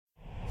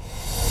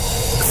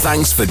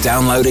Thanks for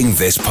downloading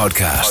this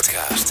podcast.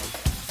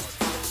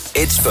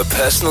 It's for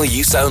personal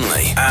use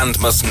only and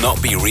must not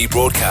be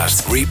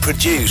rebroadcast,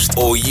 reproduced,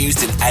 or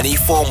used in any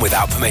form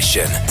without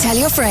permission. Tell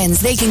your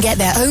friends they can get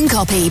their own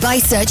copy by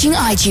searching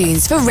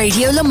iTunes for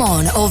Radio Le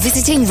Mans or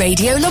visiting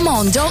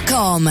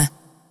radiolemans.com.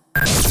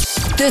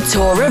 The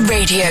TORA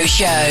Radio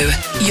Show,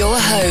 your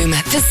home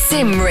for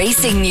sim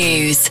racing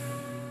news.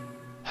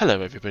 Hello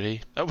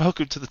everybody, and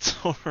welcome to the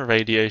TORA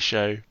Radio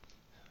Show,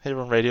 here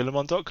on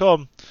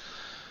radiolemans.com.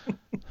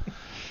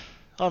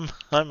 I'm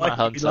Matt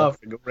Hunter.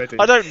 Laughing already.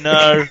 I don't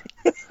know.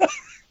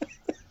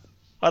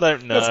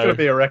 That's got to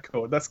be a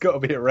record. That's got to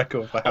be a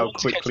record for how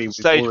quickly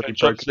we've already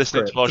broken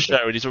listening to our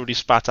show, and he's already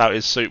spat out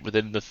his soup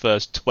within the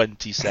first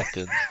 20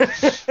 seconds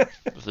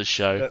of the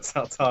show. That's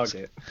our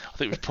target. I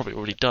think we've probably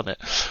already done it.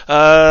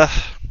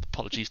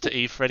 Apologies to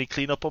Eve for any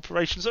clean-up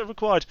operations that are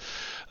required.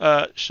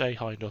 Shay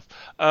Hindhoff.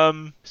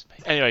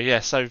 Anyway,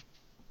 yeah, so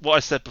what I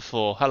said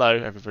before. Hello,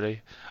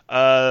 everybody.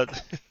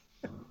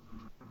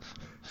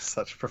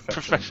 Such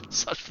professionalism.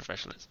 Such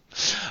professionalism.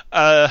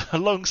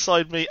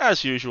 Alongside me,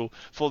 as usual,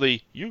 for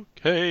the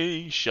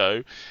UK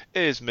show,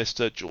 is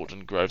Mr.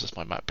 Jordan Groves. That's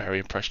my Matt Berry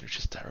impression, which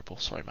is terrible.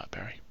 Sorry, Matt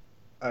Berry.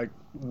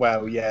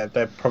 Well, yeah,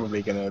 they're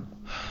probably going to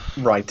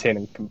write in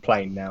and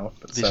complain now.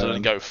 These are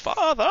going to go,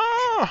 Father!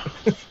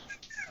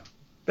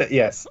 But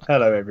yes,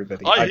 hello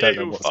everybody. I don't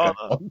know what's going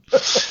on.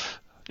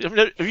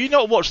 Have you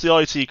not watched the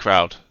IT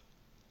Crowd?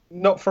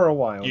 Not for a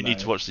while. You need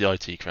to watch the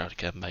IT Crowd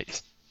again,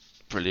 mate.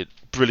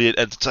 Brilliant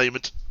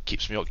entertainment.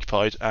 Keeps me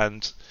occupied.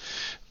 And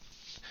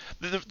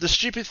the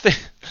stupid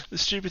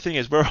thing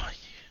is, where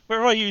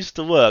I used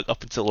to work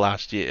up until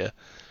last year,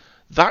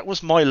 that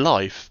was my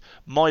life.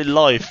 My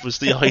life was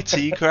the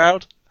IT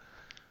Crowd.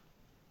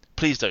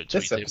 Please don't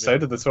tweet This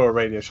episode of the TORA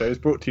Radio Show is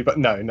brought to you, but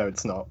no,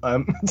 it's not.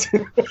 And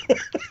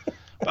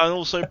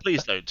also,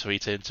 please don't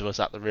tweet into us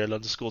at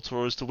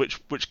 @thereal_TORA as to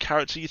which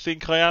character you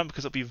think I am,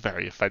 because it'll be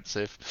very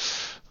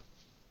offensive.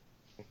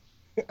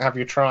 Have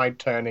you tried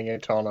turning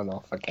it on and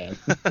off again?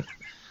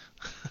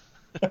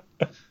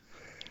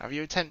 Have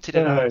you attempted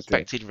an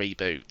unexpected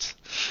reboot?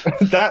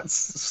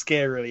 That's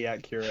scarily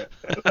accurate.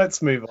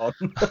 Let's move on.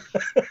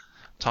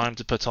 Time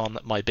to put on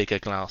my bigger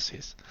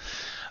glasses.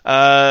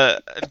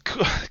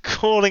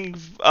 Calling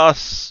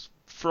us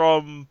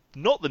from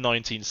not the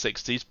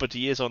 1960s, but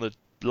he is on a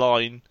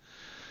line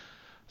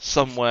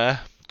somewhere,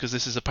 because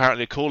this is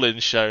apparently a call-in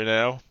show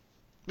now.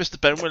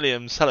 Mr. Ben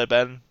Williams. Hello,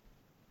 Ben.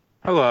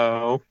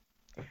 Hello.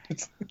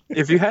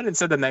 If you hadn't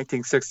said the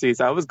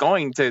 1960s, I was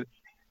going to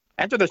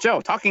enter the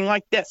show talking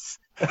like this.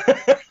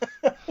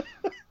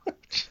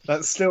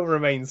 That still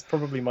remains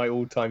probably my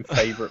all-time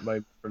favourite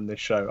moment from this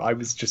show. I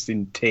was just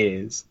in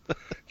tears.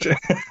 I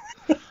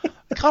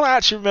can't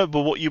actually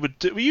remember what you would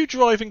do. Were you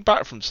driving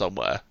back from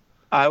somewhere?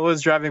 I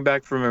was driving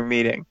back from a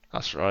meeting.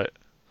 That's right.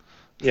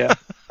 Yeah.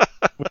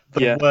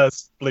 The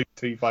worst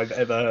Bluetooth I've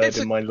ever heard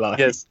in my life.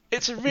 Yes.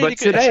 It's a really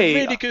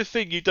good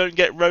thing you don't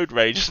get road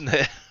rage, isn't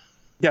it?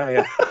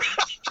 Yeah.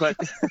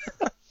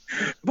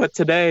 But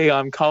today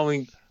I'm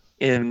calling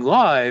in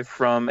live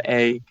from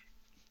a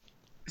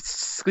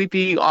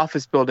sleepy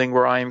office building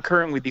where I am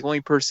currently the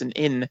only person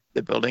in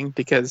the building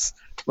because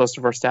most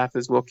of our staff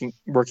is working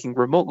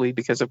remotely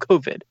because of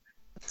COVID.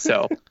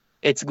 So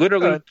it's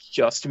literally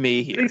just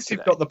me here. At least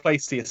you've got the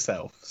place to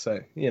yourself,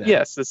 so you know.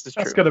 Yes, this is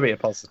true. That's got to be a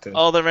positive.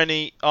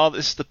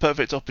 This is the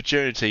perfect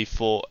opportunity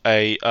for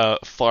a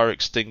fire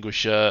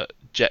extinguisher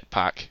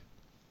jetpack.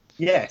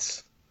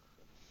 Yes.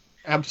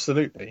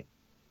 Absolutely.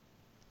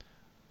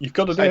 You've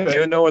got to do I it.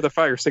 don't know where the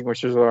fire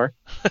extinguishers are.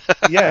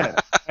 Yeah,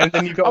 and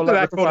then you've got to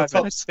record a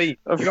top speed.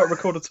 You've got to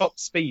record a top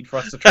speed for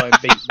us to try and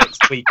beat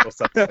next week or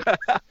something.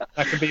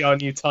 That could be our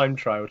new time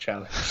trial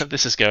challenge.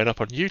 This is going up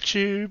on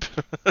YouTube.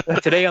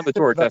 Today on the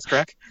TORA test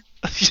track.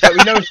 But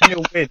we know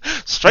he'll win.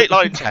 Straight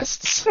line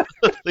tests.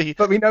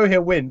 But we know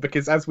he'll win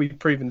because, as we've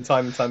proven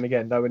time and time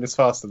again, no one is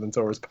faster than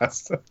TORA's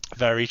pasta.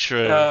 Very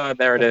true.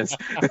 There it is.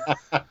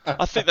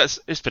 I think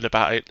it's been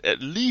about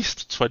at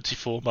least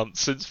 24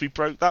 months since we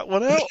broke that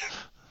one out.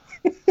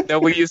 No,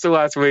 we used it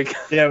last week.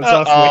 Yeah, it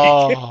was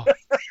last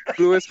week.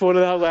 Lewis pulled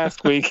it out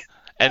last week.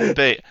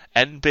 NB,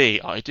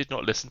 I did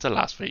not listen to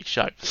last week's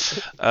show.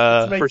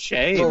 For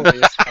shame.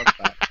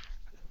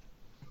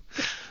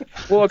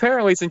 Well,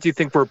 apparently, since you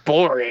think we're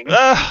boring.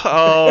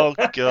 Oh,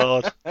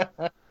 God.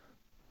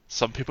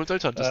 Some people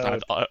don't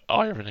understand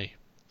irony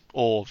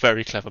or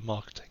very clever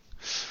marketing.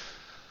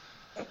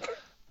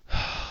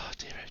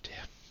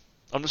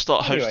 I'm gonna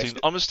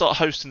start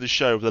hosting the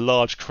show with a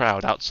large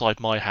crowd outside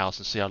my house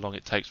and see how long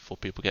it takes before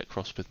people get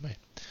cross with me.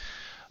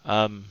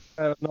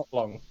 Not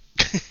long.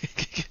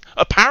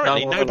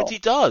 Apparently, nobody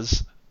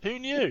does. Who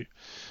knew?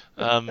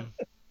 Oh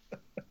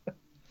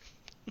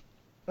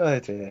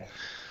dear.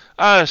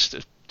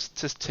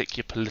 Just tick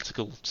your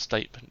political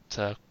statement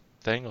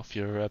thing off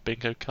your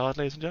bingo card,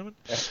 ladies and gentlemen.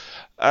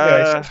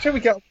 Yeah. Shall we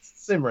get on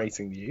sim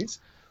racing news?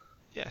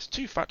 Yes,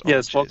 two fat Yes,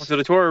 oranges. welcome to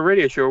the TORA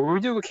Radio Show, where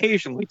we do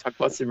occasionally talk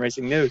about sim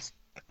racing news.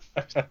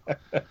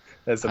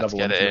 There's another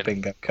one for the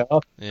bingo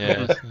card.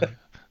 Yeah.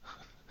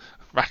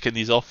 Racking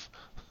these off.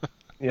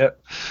 Yep.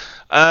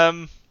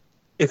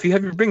 If you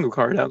have your bingo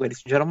card out,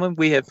 ladies and gentlemen,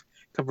 we have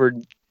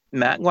covered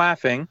Matt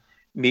laughing,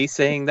 me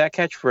saying that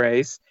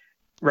catchphrase,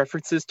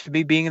 references to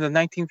me being in the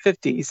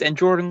 1950s, and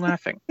Jordan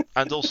laughing.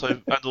 And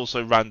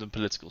also random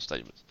political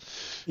statements.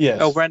 Yes.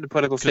 Oh, random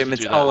political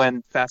statements. Oh,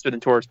 and faster than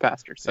Taurus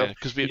Pastor. So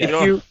because if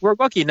you were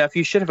lucky enough,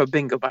 you should have a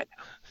bingo by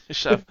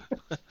now.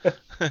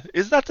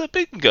 Is that a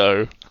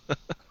bingo?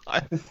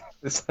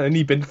 It's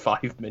only been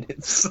 5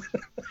 minutes.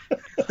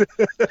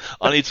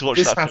 I need to watch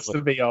this that. This has film.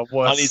 to be our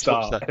worst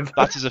start.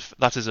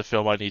 That is a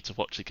film I need to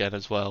watch again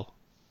as well.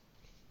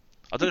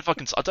 I don't know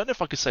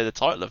if I can say the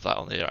title of that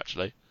on here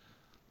actually.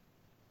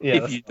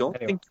 Yeah, if you don't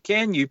think you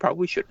can, you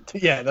probably shouldn't.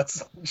 Yeah,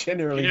 that's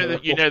generally.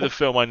 You know the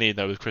film I need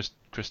though with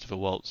Christopher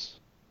Waltz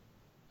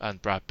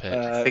and Brad Pitt.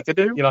 I think I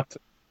do. You'll have to.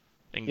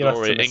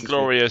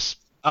 Inglorious.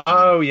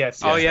 Oh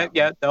yes. Oh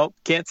yeah. No,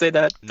 can't say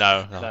that.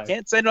 No.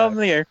 Can't say it on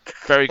the air.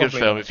 Very good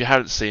film. If you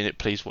haven't seen it,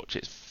 please watch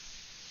it. It's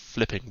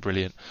flipping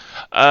brilliant.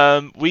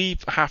 We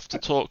have to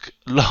talk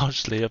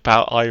largely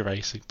about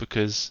iRacing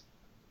because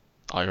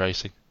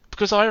iRacing.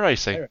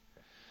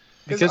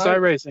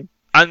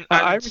 And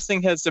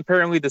iRacing has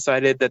apparently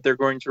decided that they're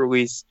going to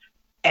release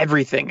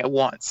everything at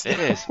once. It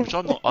is, which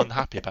I'm not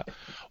unhappy about.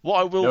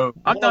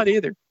 I'm not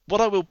either. What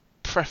I will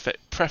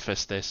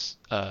preface this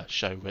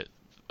show with,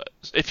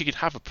 if you could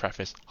have a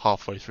preface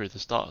halfway through the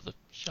start of the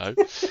show.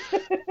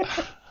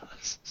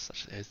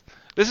 Such it is.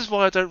 This is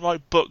why I don't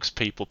write books,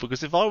 people,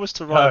 because if I was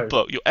to write a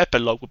book, your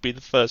epilogue would be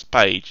the first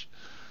page.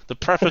 The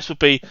preface would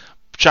be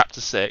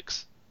chapter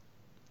 6.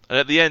 And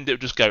at the end it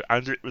would just go,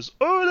 and it was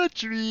all a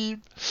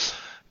dream.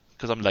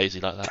 Because I'm lazy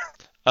like that.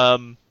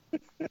 I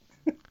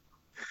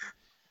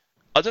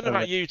don't know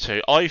about you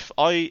two. I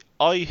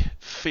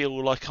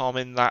feel like I'm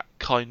in that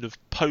kind of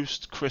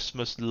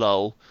post-Christmas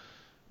lull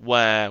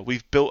where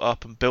we've built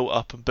up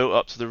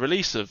to the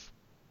release of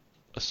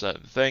a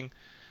certain thing,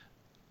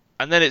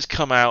 and then it's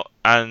come out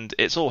and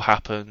it's all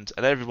happened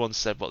and everyone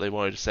said what they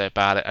wanted to say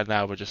about it, and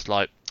now we're just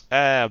like,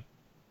 best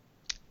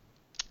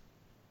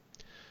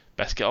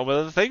get on with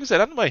other things then,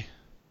 haven't we?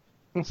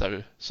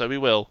 So we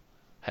will.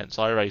 Hence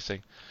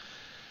iRacing.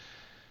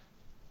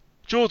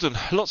 Jordan,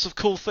 lots of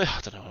cool things.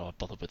 I don't know why I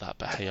bothered with that,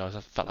 but hey, I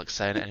felt like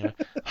saying it anyway.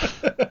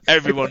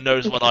 Everyone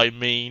knows what I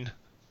mean.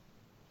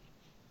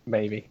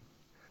 Maybe.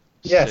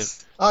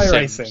 Yes,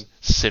 iRacing.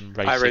 Sim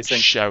racing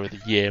show of the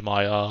year,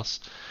 my arse.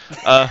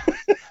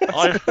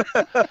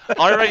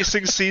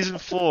 iRacing Season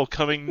 4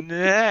 coming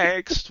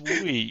next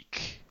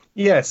week.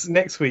 Yes,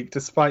 next week,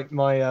 despite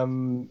my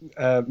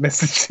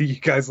message to you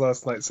guys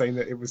last night saying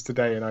that it was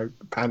today and I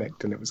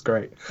panicked and it was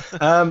great.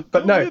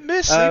 But no. We're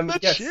missing the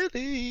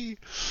chili.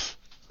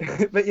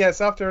 But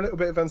yes, after a little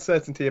bit of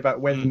uncertainty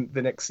about when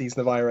the next season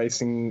of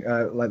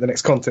iRacing, like the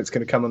next content's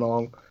going to come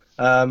along,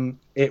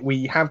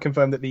 we have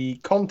confirmed that the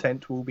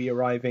content will be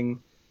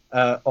arriving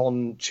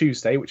on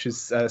Tuesday, which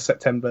is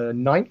September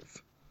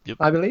 9th,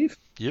 I believe.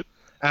 Yep.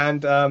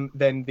 And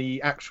then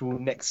the actual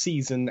next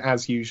season,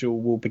 as usual,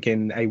 will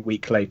begin a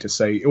week later.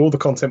 So all the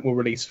content will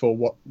release for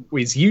what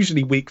is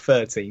usually week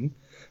 13,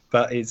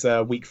 but is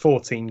week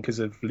 14 because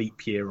of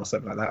leap year or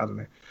something like that. I don't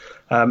know.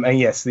 And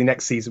yes, the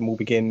next season will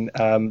begin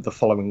the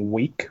following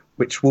week,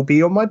 which will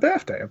be on my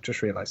birthday. I've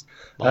just realised,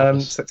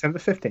 September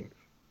 15th.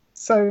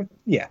 So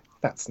yeah,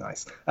 that's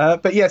nice.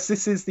 But yes,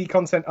 this is the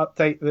content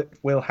update that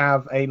will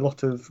have a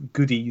lot of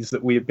goodies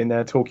that we have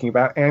been talking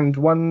about, and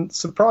one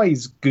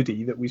surprise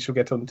goodie that we shall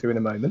get onto in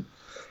a moment,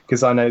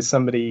 because I know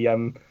somebody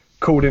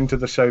called into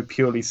the show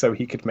purely so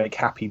he could make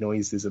happy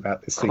noises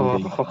about this thing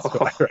being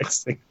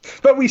racing.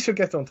 But we shall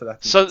get onto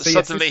that. So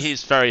suddenly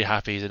he's very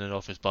happy he's in an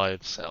office by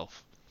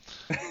himself.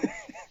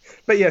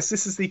 But yes,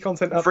 this is the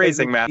content update.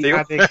 Phrasing, Matthew.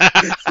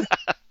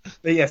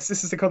 But yes,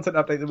 this is the content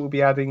update that will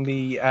be adding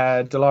the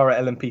Dallara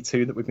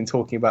LMP2 that we've been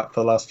talking about for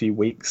the last few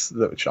weeks,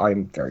 which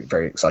I'm very,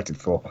 very excited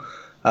for.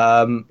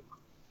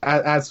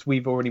 As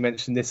we've already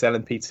mentioned, this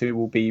LMP2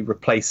 will be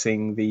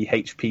replacing the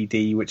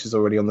HPD, which is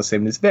already on the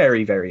sim. It's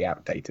very, very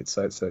outdated,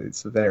 so it's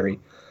a very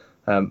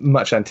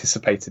much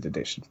anticipated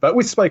addition. But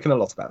we've spoken a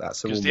lot about that,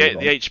 so we'll the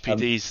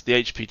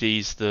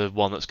HPD's the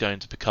one that's going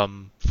to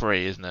become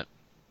free, isn't it?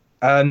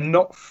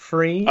 Not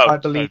free, I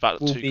believe.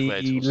 Will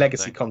be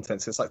legacy something.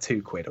 Content, so it's like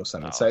 £2 or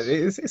something. So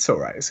it's all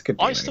right. It's a good.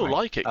 I still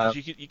like it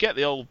because you get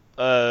the old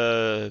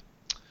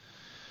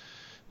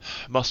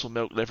Muscle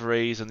Milk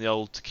liveries and the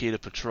old Tequila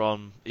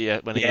Patron.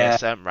 Yeah, when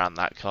ESM ran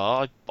that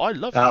car, I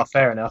love it. Oh,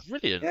 fair enough.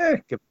 Brilliant. Yeah,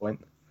 good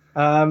point.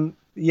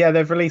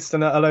 They've released a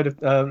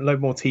load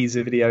more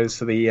teaser videos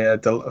for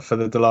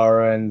the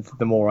Dallara, and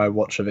the more I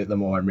watch of it, the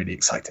more I'm really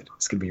excited.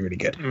 It's going to be really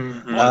good.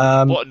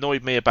 Mm-hmm. What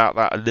annoyed me about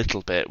that a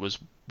little bit was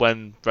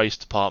when Race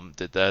Department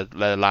did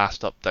their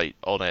last update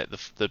on it,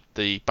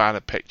 the banner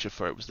picture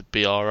for it was the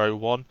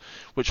BR01,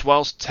 which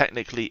whilst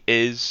technically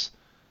is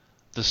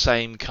the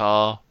same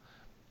car,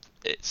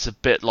 it's a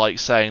bit like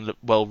saying,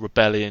 well,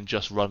 Rebellion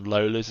just run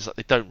Lolas. It's like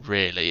they don't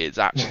really. It's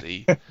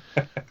actually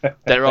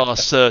there are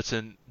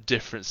certain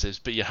differences,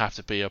 but you have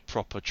to be a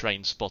proper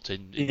train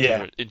spotting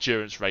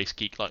endurance race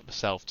geek like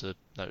myself to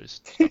notice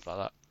stuff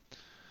like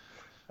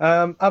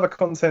that. Other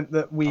content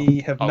that we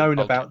have known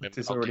about that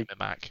is already.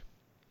 Mac.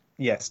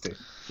 Yes, do.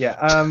 Yeah.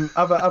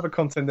 Other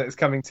content that is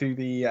coming to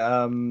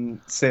the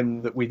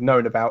sim that we've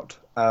known about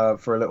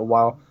for a little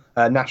while.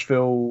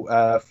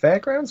 Nashville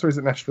Fairgrounds, or is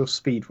it Nashville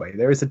Speedway?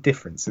 There is a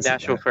difference, isn't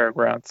Nashville there?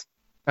 Fairgrounds.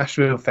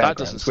 Nashville That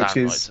doesn't Fairgrounds, sound which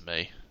right is to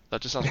me.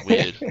 That just sounds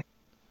weird.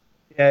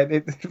 yeah,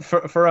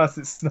 for us,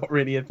 it's not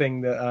really a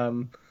thing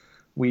that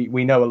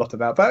we know a lot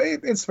about, but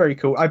it's very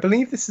cool. I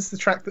believe this is the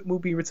track that will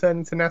be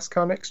returning to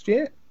NASCAR next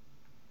year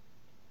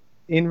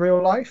in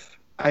real life.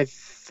 I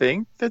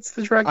think that's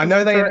the track. I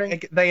know that's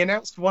returning. they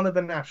announced one of the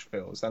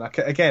Nashvilles,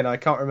 and I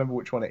can't remember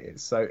which one it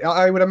is. So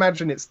I would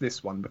imagine it's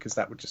this one because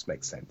that would just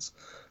make sense.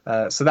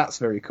 So that's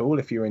very cool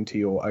if you're into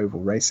your oval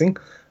racing.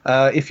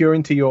 If you're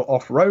into your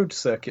off-road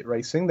circuit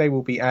racing, they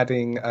will be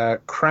adding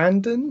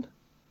Crandon.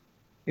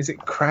 Is it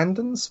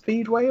Crandon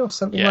Speedway or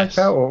something like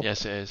that? Or,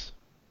 yes, it is.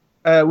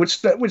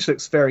 which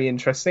looks very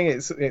interesting.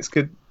 It's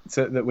good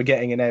that we're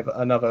getting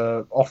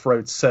another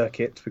off-road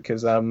circuit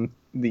because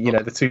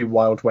the two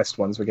Wild West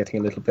ones were getting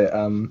a little bit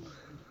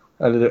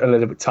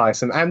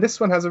tiresome. And this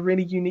one has a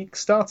really unique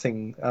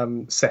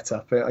starting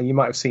setup. You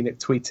might have seen it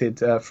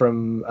tweeted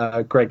from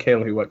Greg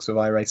Hill, who works with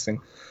iRacing.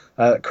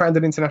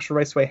 Crandon International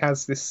Raceway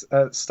has this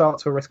start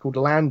to a race called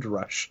Land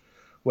Rush,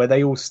 where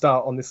they all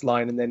start on this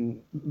line and then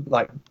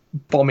like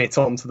bomb it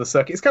onto the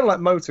circuit. It's kind of like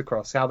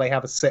motocross, how they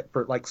have a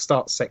separate like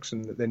start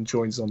section that then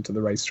joins onto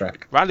the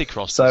racetrack.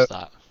 Rallycross does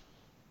that.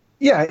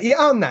 Yeah,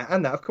 and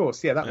that, of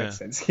course, yeah, that makes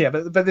sense. Yeah,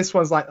 but this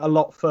one's like a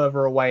lot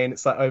further away, and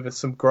it's like over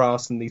some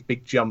grass and these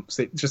big jumps.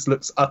 It just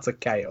looks utter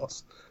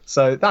chaos.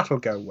 So that'll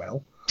go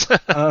well.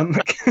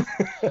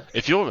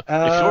 If you're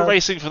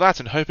racing for that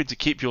and hoping to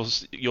keep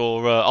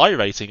your I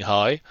rating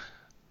high,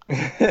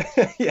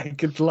 yeah,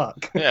 good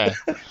luck. Yeah.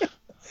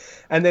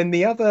 And then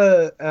the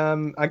other,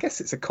 I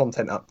guess it's a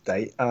content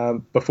update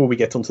before we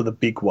get onto the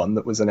big one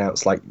that was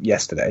announced like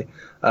yesterday.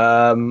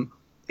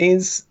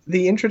 Is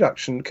the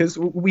introduction, because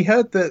we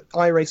heard that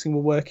iRacing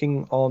were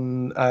working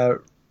on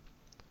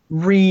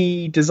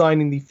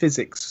redesigning the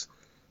physics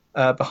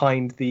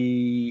behind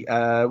the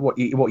what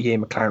year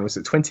McLaren was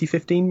it?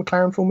 2015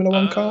 McLaren Formula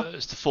One car.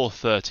 It's the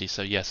 430,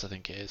 so yes, I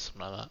think it is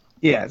something like that.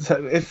 Yeah,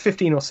 so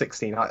 15 or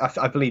 16.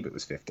 I believe it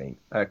was 15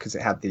 because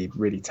it had the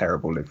really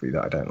terrible livery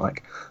that I don't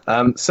like.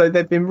 So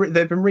they've been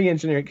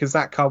re-engineering because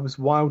that car was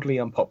wildly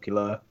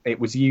unpopular. It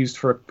was used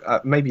for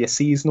maybe a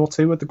season or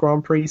two of the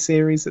Grand Prix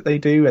series that they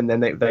do, and then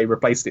they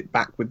replaced it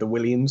back with the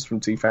Williams from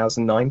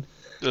 2009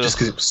 just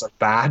because it was so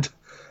bad.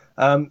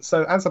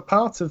 So as a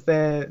part of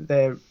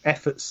their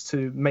efforts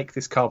to make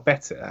this car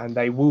better, and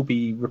they will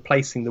be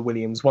replacing the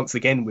Williams once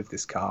again with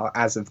this car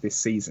as of this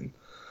season.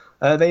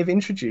 They've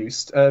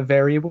introduced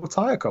variable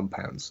tyre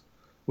compounds,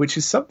 which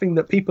is something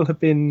that people have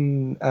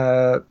been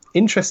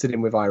interested in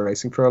with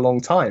iRacing for a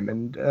long time.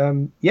 And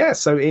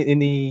so in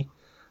the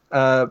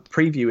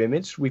preview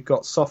image, we've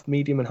got soft,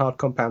 medium, and hard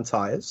compound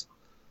tyres.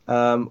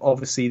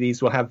 Obviously,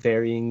 these will have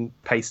varying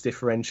pace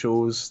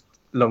differentials,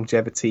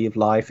 longevity of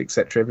life,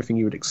 etc. Everything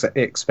you would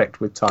expect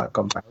with tyre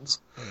compounds.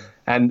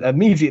 And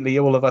immediately,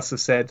 all of us have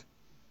said,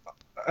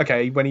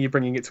 "Okay, when are you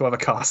bringing it to other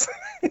cars?"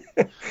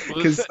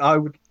 Because I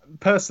would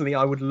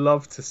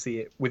love to see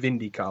it with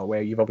IndyCar,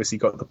 where you've obviously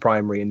got the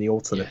primary and the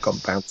alternate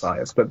compound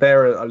tyres. But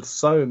there are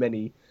so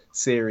many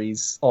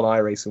series on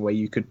iRacing where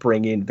you could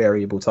bring in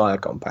variable tyre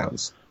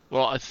compounds.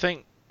 Well, I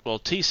think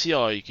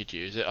TCR you could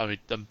use it. I mean,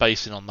 I'm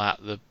basing on that.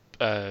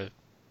 I'm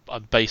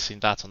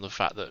basing that on the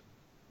fact that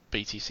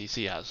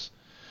BTCC has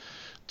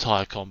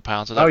tyre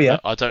compounds. I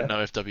don't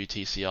know if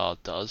WTCR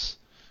does.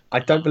 I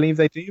don't believe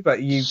they do,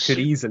 but you could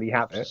easily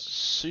have it.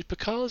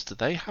 Supercars, do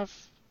they have?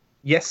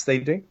 Yes, they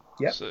do.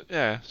 Yeah.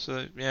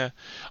 So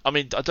I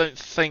mean, I don't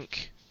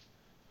think.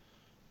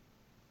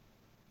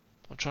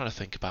 I'm trying to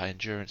think about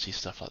endurance-y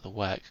stuff like the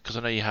WEC, because I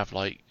know you have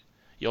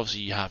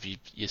you have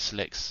your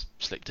slicks,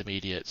 slick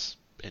intermediates,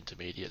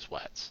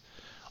 wets.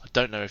 I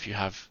don't know if you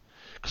have,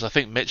 because I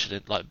think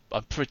Michelin,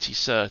 I'm pretty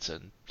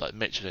certain,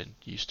 Michelin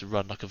used to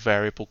run like a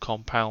variable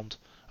compound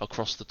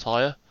across the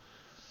tyre.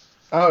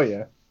 Oh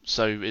yeah.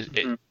 So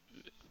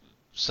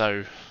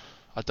so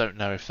I don't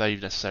know if they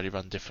necessarily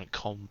run different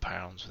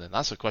compounds. Then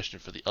that's a question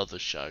for the other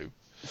show.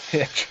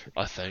 Yeah,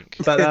 I think.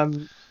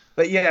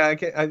 But yeah,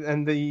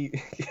 and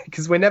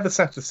because we're never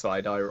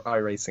satisfied,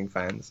 iRacing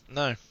fans.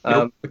 No.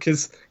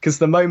 Because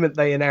the moment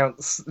they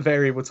announce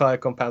variable tyre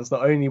compounds,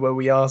 not only were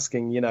we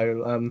asking,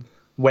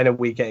 when are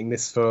we getting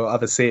this for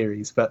other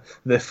series, but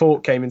the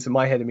thought came into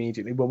my head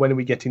immediately, well, when are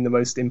we getting the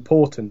most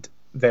important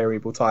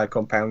variable tyre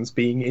compounds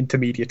being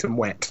intermediate and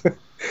wet?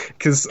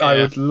 Because I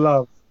would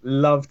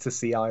love to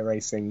see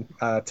iRacing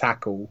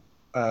tackle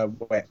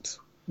wet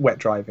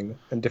driving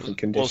and different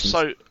conditions.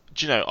 Well, so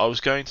do you know, I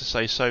was going to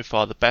say so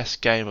far the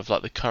best game of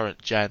the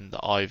current gen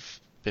that I've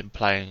been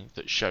playing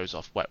that shows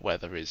off wet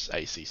weather is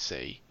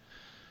ACC.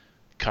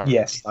 Currently.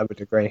 Yes, I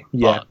would agree.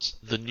 Yeah. But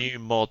the new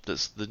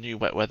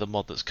wet weather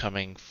mod that's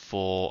coming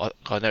for,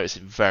 I know it's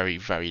in very,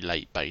 very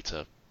late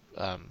beta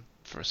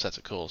for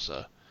Assetto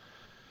Corsa.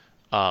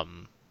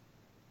 And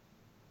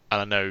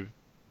I know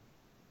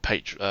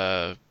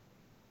patrons,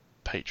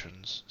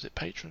 is it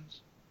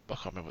patrons? I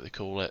can't remember what they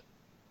call it.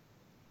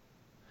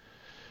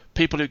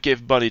 people who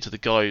give money to the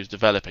guy who's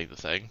developing the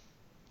thing.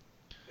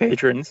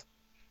 Patrons.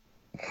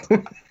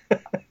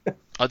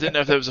 I didn't know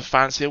if there was a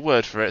fancier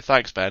word for it.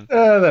 Thanks, Ben.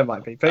 There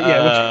might be, but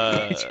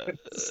yeah.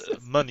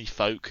 Money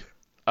folk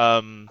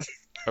are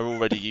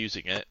already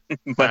using it.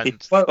 Money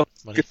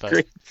Money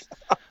folk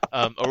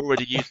are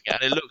already using it,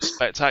 and it looks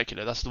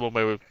spectacular. That's the one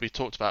where we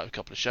talked about a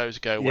couple of shows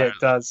ago. Yeah, where it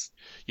does.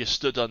 You're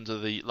stood under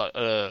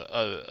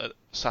the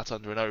sat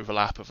under an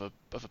overlap of a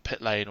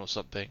pit lane or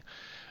something,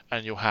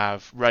 and you'll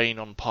have rain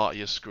on part of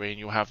your screen.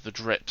 You'll have the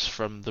drips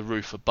from the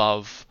roof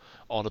above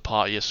on a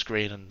part of your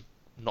screen, and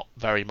not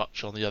very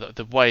much on the other.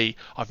 The way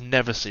I've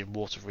never seen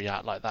water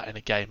react like that in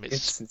a game.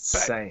 It's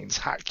insane.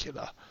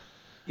 Spectacular.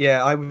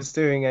 Yeah, I was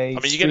doing a. I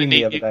mean, stream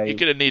the other day. you're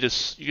gonna need a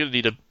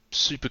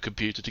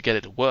supercomputer to get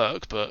it to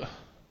work, but.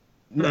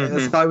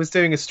 So I was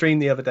doing a stream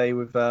the other day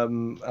with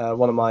one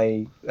of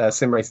my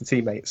sim racing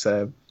teammates,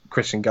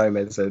 Christian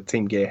Gomez, a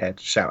Team Gearhead.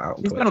 Shout out.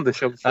 He's been on the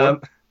show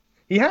before.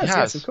 He has,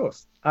 yes, of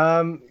course.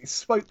 He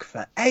spoke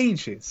for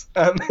ages.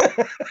 But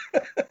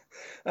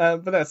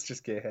that's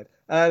just Gearhead.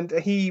 And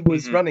he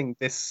was running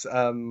this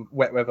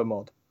wet weather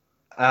mod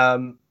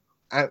to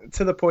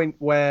the point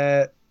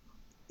where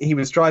he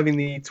was driving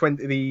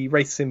the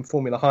Race Sim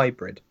Formula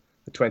Hybrid,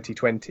 the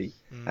 2020,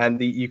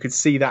 and you could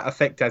see that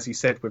effect, as you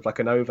said, with like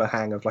an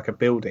overhang of like a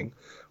building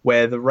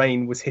where the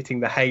rain was hitting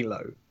the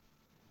halo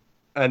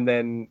and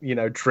then,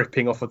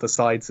 dripping off of the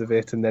sides of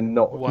it and then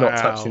not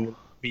touching the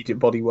immediate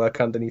bodywork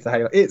underneath the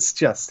halo. It's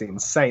just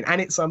insane. And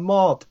it's a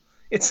mod.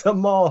 It's a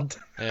mod.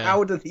 Yeah.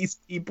 How do these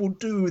people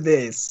do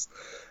this?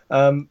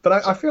 But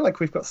I feel like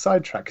we've got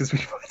sidetracked because we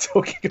were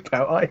talking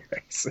about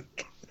iRacing.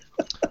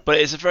 But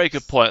it's a very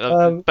good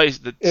point.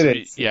 Basically,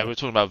 we're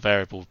talking about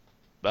variable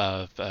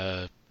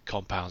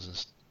compounds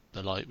and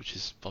the like, which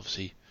is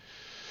obviously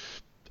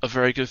a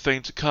very good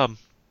thing to come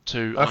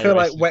to. I feel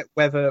like wet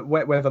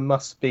weather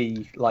must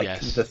be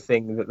like the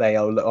thing that they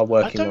are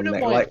working on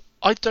next.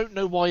 I don't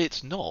know why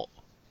it's not.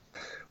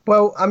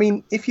 Well, I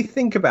mean, if you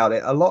think about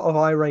it, a lot of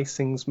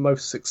iRacing's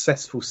most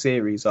successful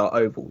series are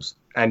ovals,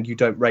 and you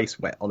don't race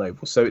wet on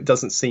ovals, so it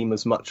doesn't seem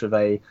as much of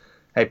a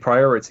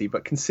priority.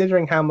 But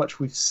considering how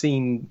much we've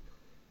seen,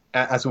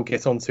 as we'll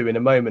get onto in a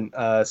moment,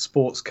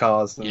 sports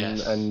cars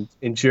and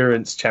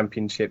endurance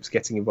championships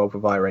getting involved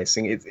with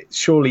iRacing, it's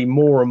surely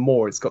more and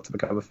more it's got to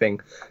become a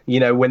thing.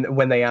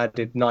 When they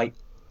added night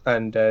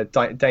and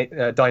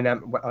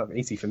dynamic,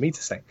 easy for me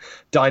to say,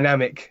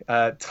 dynamic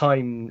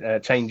time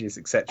changes,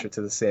 etc.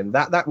 to the sim.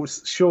 That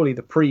was surely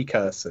the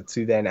precursor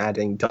to then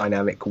adding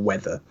dynamic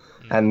weather.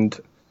 And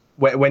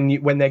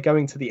when they're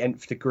going to the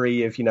nth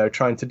degree of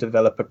trying to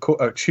develop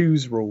a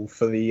choose rule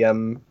for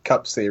the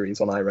Cup Series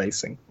on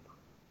iRacing,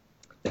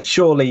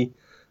 surely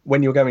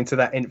when you're going to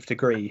that nth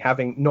degree,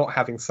 not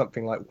having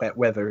something like wet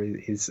weather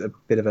is a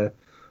bit of a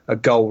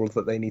goal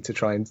that they need to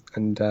try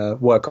and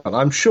work on.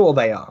 I'm sure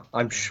they are.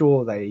 I'm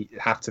sure they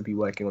have to be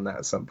working on that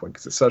at some point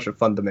because it's such a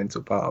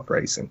fundamental part of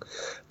racing.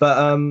 But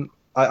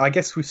I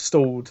guess we've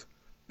stalled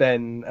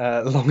Ben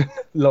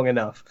long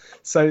enough.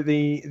 So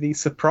the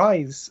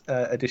surprise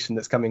edition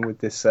that's coming with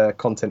this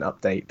content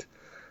update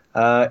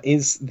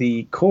is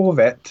the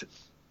Corvette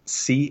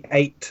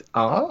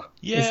C8R.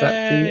 Yay! Is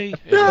that the name?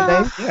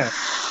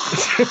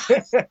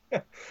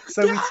 Yeah.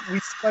 So we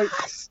spoke.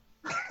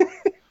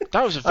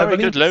 That was a very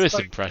good Lewis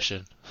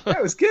impression.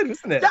 That was good,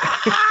 wasn't it?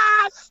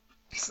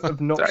 Just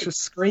obnoxious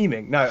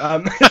screaming.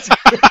 No.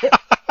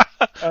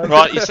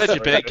 Right, you said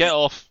your bit. Get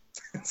off.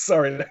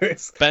 Sorry,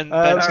 Lewis. Ben's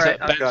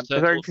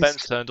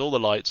turned all the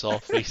lights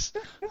off.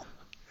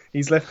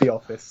 He's left the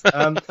office.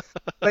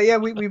 But yeah,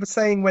 we were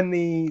saying when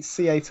the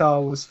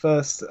C8R was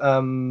first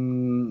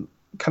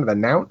kind of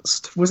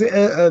announced, was it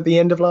at the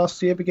end of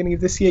last year, beginning of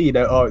this year?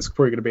 It's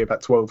probably going to be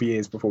about 12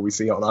 years before we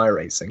see it on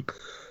iRacing.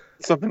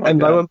 Something like and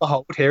that. lo and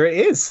behold, here it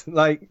is.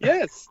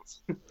 Yes,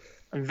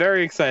 I'm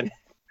very excited.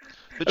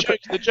 The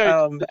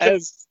joke.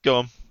 Go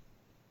on.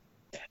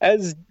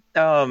 As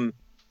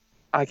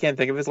I can't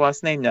think of his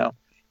last name now.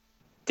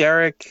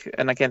 Derek,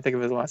 and I can't think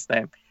of his last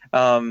name.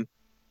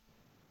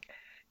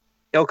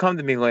 It'll come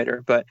to me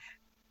later. But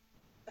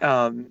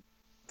when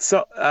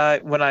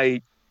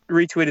I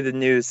retweeted the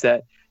news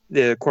that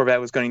the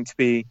Corvette was going to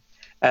be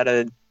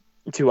added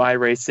to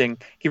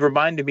iRacing, he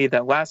reminded me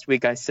that last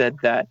week I said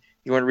that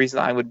the only reason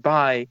I would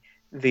buy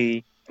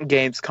the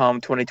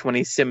Gamescom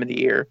 2020 Sim of the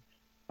Year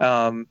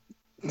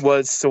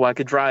was so I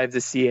could drive the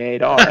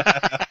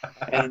C8R.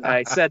 And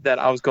I said that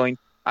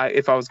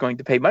if I was going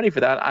to pay money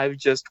for that, I would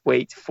just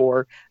wait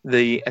for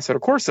the Assetto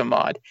Corsa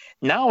mod.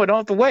 Now I don't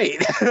have to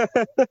wait.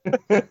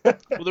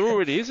 Well, there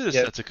already is an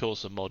Assetto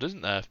Corsa mod,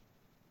 isn't there?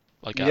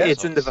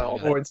 It's in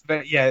development. Or it's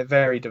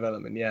very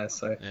development. Yeah.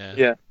 So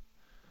yeah.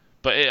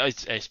 But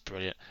it's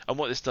brilliant. And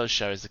what this does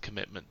show is the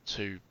commitment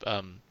to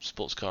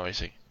sports car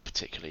racing,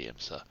 particularly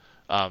IMSA,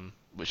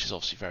 which is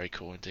obviously very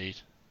cool indeed.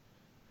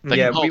 They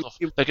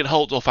can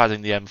hold off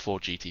adding the M4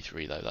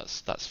 GT3 though.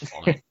 That's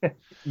fine.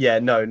 Yeah,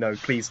 no,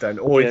 please don't.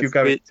 Or if you're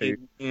going to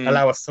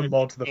allow us to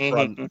mod the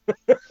front.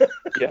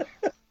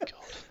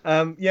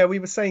 Yeah. We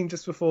were saying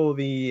just before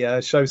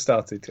the show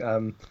started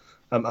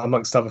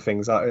amongst other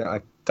things.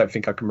 I don't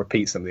think I can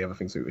repeat some of the other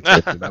things we were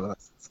talking about.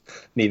 That's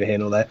neither here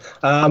nor there.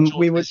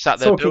 We were sat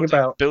there talking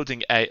about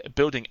building Anne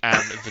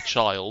the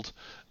child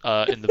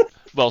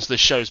whilst this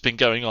show's been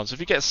going on. So if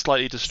you get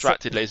slightly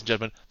distracted, ladies and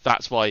gentlemen,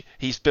 that's why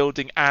he's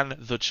building Anne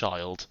the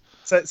child.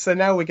 So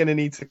now we're going to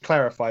need to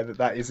clarify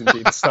that is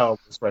indeed a Star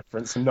Wars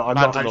reference, and I'm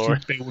not actually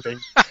building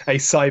a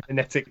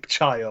cybernetic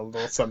child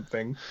or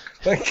something.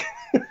 Like,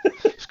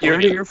 you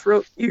heard it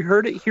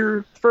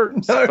here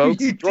first, no,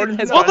 folks. Jordan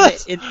has gone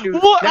into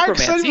what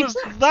necromancy. accent was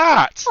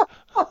that?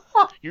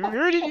 You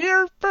heard it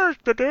here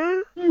first,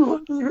 brother.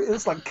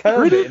 It's like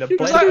Kermit in a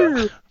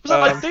blender.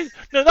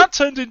 That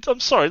turned into. I'm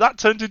sorry, that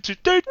turned into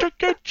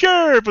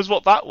Gerb was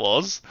what that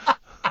was.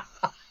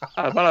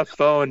 I'm on a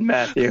phone,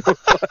 Matthew.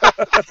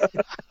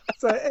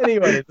 So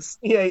anyway, the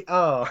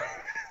C8R.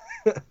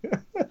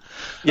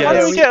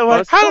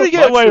 How do we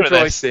get away with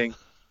this?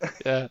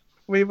 Yeah.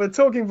 We were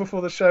talking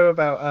before the show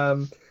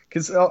about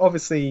because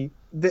obviously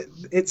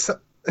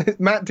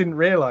Matt didn't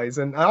realise,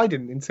 and I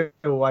didn't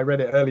until I read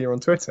it earlier on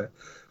Twitter.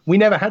 We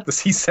never had the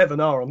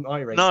C7R on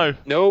iRacing.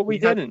 No, we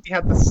didn't. We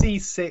had the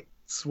C6.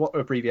 What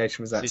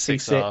abbreviation was that?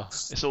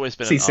 C6R. It's always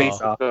been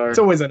C6R. an R. It's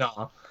always an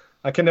R.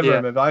 I can never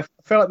remember. I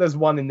feel like there's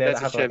one in there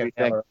That's that has like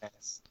an L or an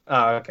S.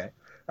 Oh, okay.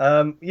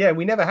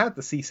 We never had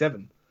the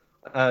C7.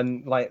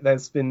 And like,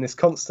 there's been this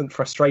constant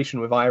frustration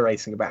with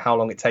iRacing about how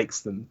long it takes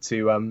them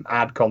to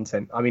add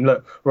content. I mean,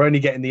 look, we're only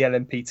getting the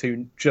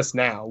LMP2 just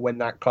now when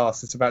that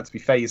class is about to be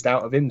phased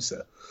out of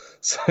IMSA.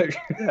 So,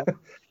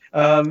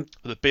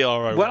 the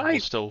BRO. What I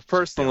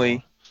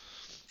personally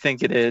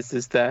think it is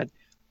that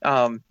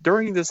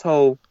during this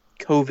whole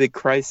COVID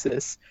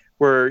crisis,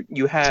 where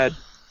you had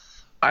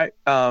IMSA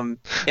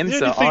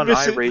on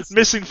iRacing.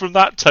 Missing from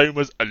that tone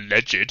was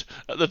alleged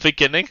at the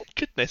beginning.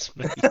 Goodness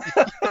me.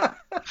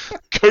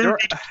 COVID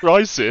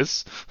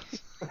crisis.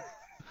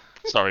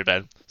 Sorry,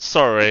 Ben.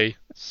 Sorry.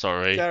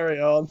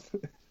 Carry on.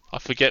 I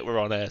forget we're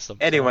on air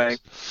sometimes. Anyway,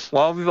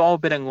 while we've all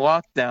been in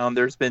lockdown,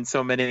 there's been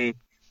so many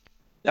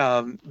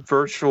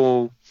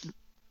virtual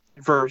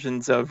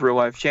versions of real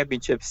life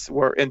championships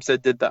where IMSA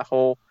did that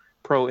whole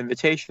pro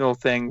invitational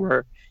thing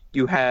where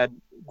you had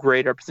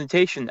great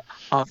representation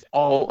of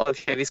all of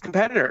Chevy's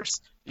competitors,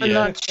 but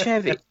not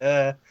Chevy.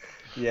 I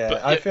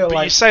feel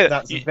like you say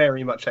that's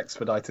very much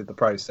expedited the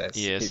process.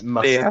 Yes. It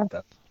must have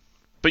done.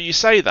 But you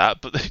say that,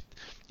 but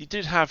you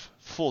did have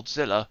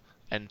Fordzilla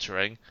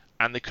entering,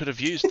 and they could have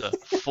used the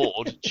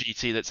Ford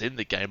GT that's in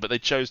the game, but they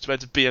chose to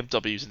enter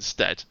BMWs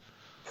instead.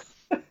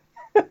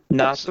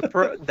 Not the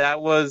pro.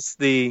 That wasn't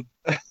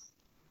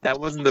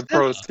the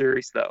Pro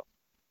Series though.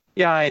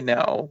 Yeah, I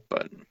know,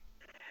 but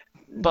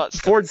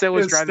Fordzilla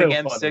was driving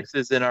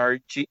M6s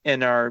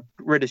in our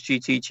British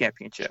GT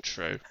Championship.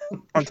 True.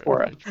 On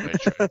TORA.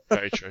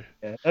 Very true.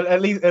 Yeah.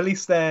 At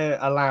least they're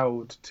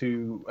allowed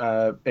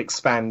to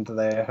expand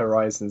their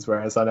horizons,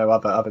 whereas I know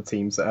other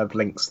teams that have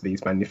links to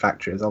these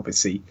manufacturers,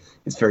 obviously,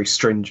 it's very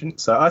stringent.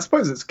 So I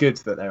suppose it's good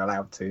that they're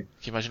allowed to. Can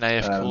you imagine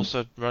AF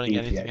Corsa running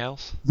anything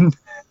else?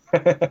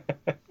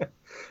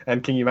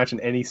 And can you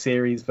imagine any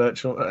series,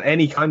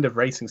 any kind of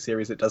racing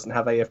series that doesn't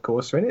have AF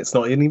Corsa in it? It's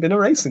not even a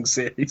racing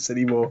series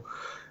anymore,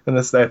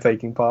 unless they're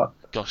taking part.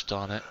 Gosh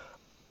darn it.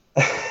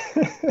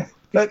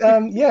 But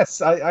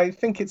yes, I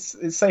think it's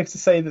safe to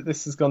say that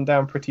this has gone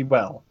down pretty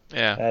well.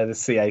 Yeah. The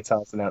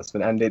C8R's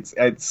announcement, and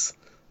it's.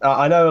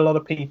 I know a lot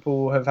of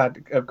people have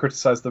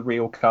criticised the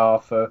real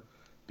car for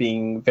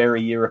being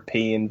very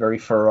European, very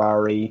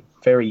Ferrari,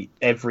 very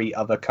every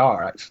other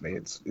car. Actually,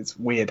 it's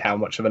weird how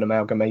much of an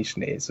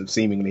amalgamation it is of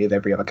seemingly of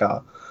every other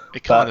car.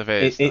 It kind of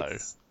is, though.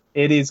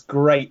 It is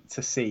great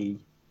to see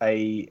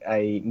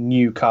a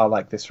new car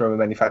like this from a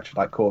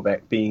manufacturer like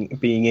Corvette being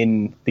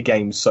in the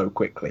game so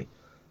quickly.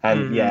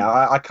 And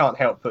I can't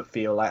help but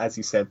feel like, as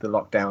you said, the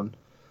lockdown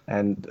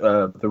and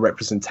the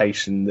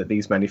representation that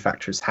these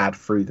manufacturers had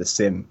through the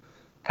sim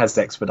has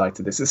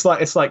expedited this. It's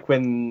like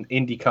when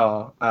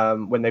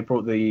IndyCar, when they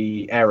brought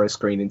the aero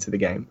screen into the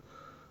game,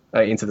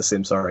 into the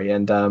sim, sorry,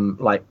 and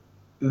like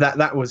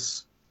that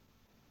was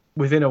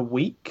within a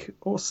week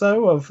or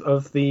so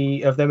of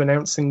them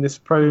announcing this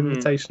Pro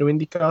Invitational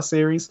IndyCar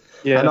series.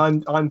 Yeah.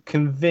 And I'm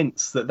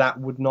convinced that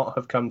would not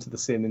have come to the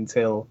sim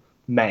until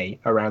May,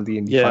 around the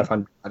Indy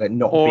 500, and it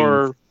not being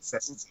the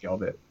necessity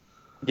of it.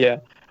 Yeah.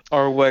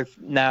 Or with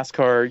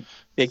NASCAR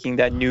making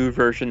that new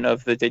version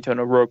of the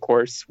Daytona Road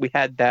Course. We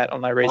had that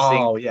on iRacing.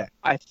 Oh, yeah.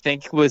 I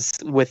think it was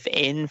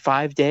within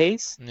 5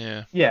 days.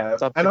 Yeah. Yeah,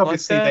 and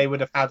obviously they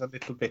would have had a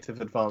little bit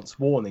of advance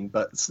warning,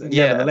 but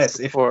nevertheless,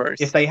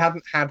 if they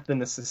hadn't had the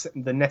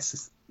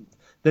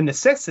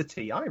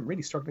necessity, I'm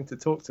really struggling to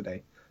talk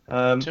today.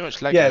 Too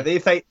much leg. Yeah,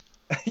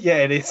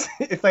 it is.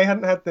 If they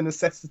hadn't had the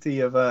necessity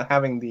of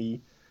having the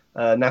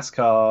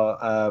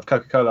NASCAR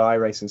Coca-Cola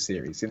iRacing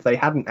series, if they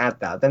hadn't had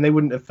that, then they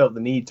wouldn't have felt the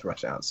need to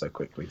rush out so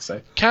quickly. So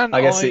can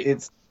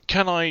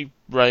I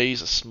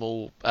raise a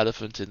small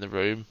elephant in the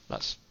room?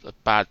 That's a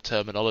bad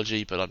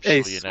terminology, but I'm sure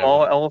you know. A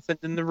small elephant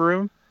in the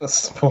room? A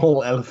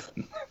small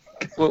elephant.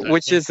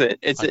 Which is it?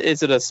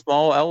 Is it a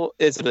small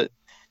is it an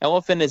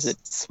elephant? Is it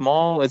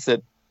small? Is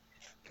it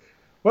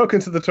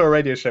Welcome to the TORA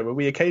radio show, where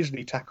we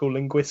occasionally tackle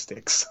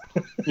linguistics.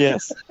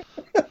 Yes.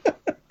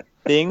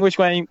 The English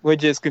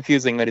language is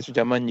confusing, ladies and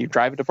gentlemen. You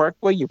drive in the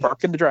parkway, you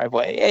park in the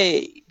driveway.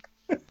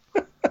 Hey!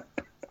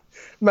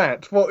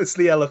 Matt, what is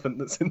the elephant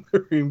that's in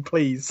the room,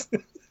 please?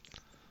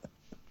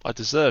 I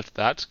deserved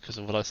that because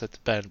of what I said to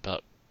Ben,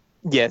 but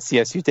Yes,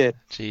 you did.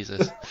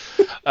 Jesus.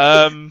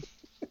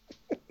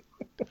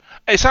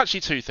 It's actually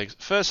two things.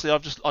 Firstly,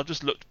 I've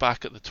just looked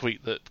back at the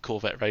tweet that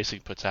Corvette Racing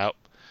put out.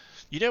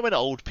 You know when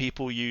old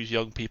people use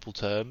young people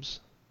terms?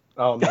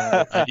 Oh,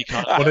 no. And you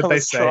kind What of, did they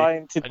was say?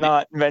 trying to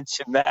not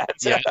mention that.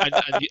 yeah,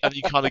 and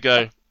you kind of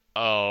go,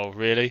 oh,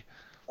 really?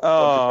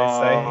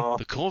 Oh,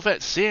 The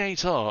Corvette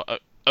C8R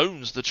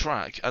owns the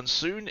track, and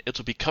soon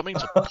it'll be coming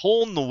to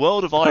pawn the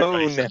world of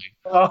iRacing.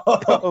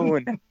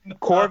 Pwn.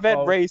 Corvette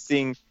Oh.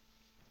 Racing,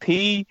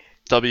 PWN.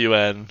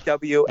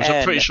 WN. Which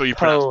I'm pretty sure you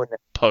pronounce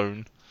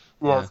Pone.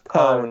 Yes,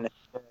 Pwn.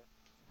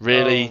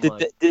 Really? Oh.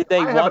 Did they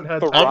I want haven't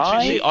heard the that.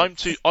 ride?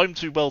 I'm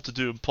too well to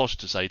do and posh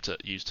to say to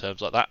use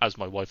terms like that, as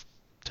my wife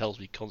tells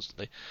me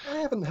constantly. I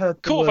haven't heard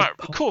the Corvette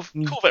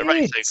word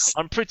Racing. Yes.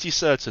 I'm pretty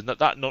certain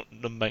that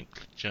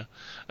nomenclature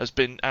has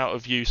been out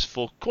of use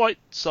for quite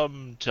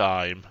some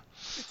time.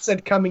 It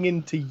said coming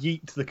in to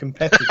yeet the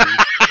competitors.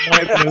 It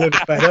might be a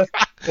little better.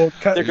 Or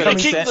They're gonna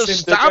Taking send- the they're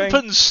stamp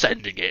going- and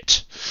sending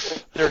it.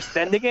 They're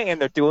sending it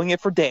and they're doing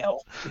it for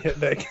Dale. Yeah,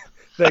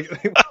 they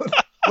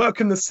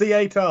welcome the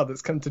C8R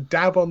that's come to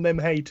dab on them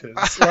haters.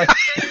 Like,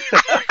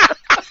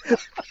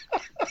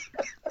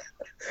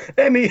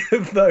 any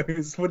of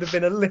those would have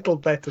been a little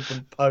better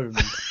than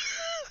pwned.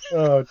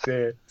 Oh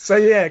dear. So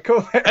yeah,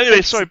 cool.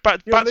 Anyway, sorry.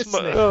 Back You're to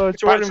listening. my, Oh,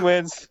 Jordan back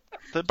wins.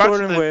 to, back to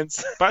Jordan the,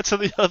 wins. back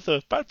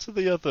to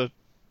the other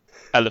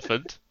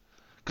elephant,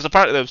 because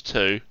apparently there was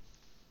two.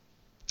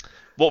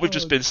 What we've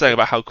just been saying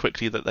about how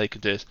quickly that they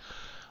can do this.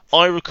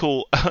 I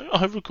recall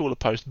a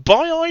post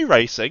by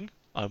iRacing,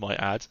 I might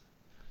add,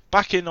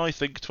 back in I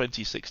think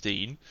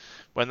 2016,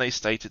 when they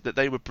stated that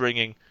they were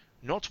bringing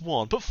not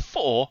one but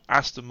 4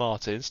 Aston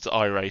Martins to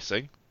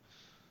iRacing.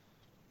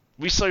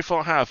 We so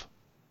far have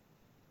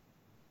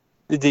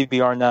The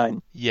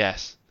DBR9.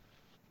 yes,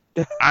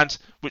 and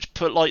which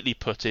politely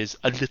put is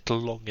a little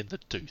long in the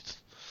tooth.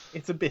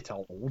 It's a bit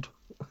old.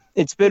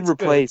 It's been It's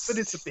good, replaced but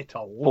it's a bit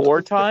old.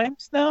 4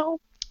 times now.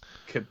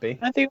 Could be.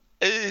 I think.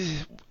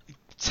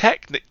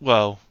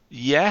 Well,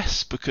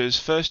 yes, because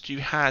first you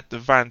had the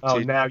Vantage. Oh,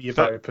 now you've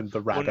opened the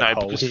rabbit no,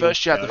 hole. because here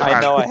first you had we the go.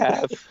 I know I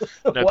have.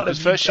 No, What because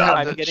have first you you done?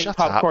 had I'm the... getting Shut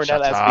popcorn up, now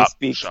shut as we up,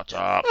 speak. Shut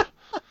up.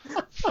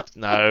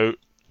 No,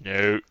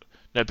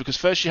 because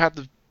first you had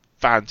the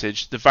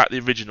Vantage,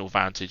 the original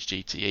Vantage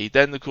GTE.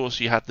 Then, of course,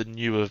 you had the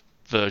newer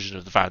version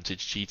of the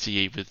Vantage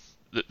GTE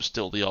that was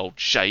still the old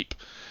shape.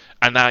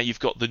 And now you've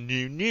got the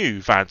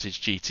new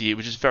Vantage GTE,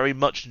 which is very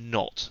much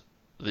not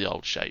the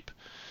old shape.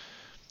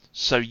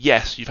 So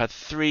yes, you've had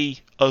 3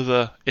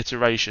 other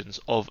iterations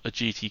of a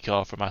GT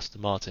car from Aston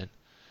Martin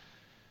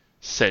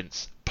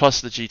since,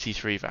 plus the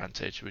GT3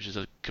 Vantage, which is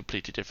a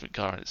completely different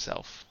car in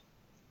itself.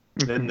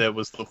 Then there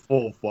was the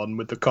 4th one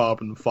with the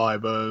carbon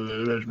fibre.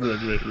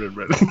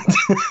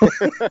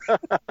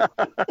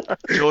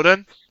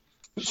 Jordan,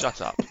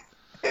 shut up.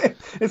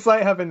 It's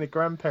like having the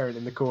grandparent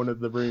in the corner of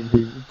the room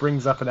who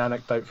brings up an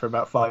anecdote for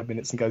about 5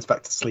 minutes and goes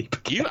back to sleep.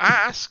 You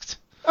asked.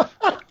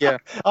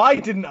 I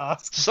didn't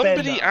ask.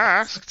 Somebody Ben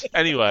asked.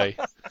 Anyway,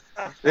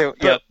 Yeah,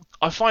 but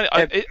I find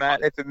it,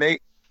 Matt, if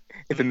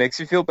it makes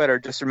you feel better,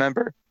 just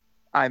remember,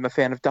 I'm a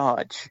fan of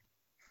Dodge.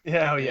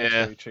 Yeah,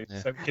 Yeah. true. Yeah.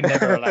 So we can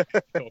never allow you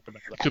to talk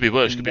about that. could be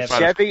worse. Could be Never.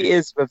 bad. Chevy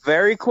is a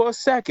very close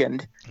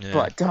second, Yeah,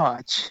 but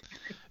Dodge.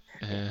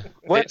 yeah.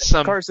 What It's,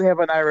 cars do they have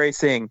on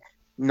iRacing?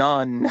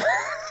 None.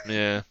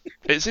 Yeah,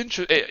 it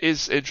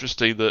is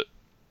interesting that.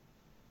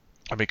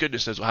 I mean,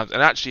 goodness knows what happens.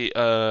 And actually,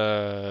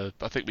 I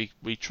think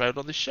we trailed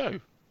on this show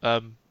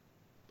a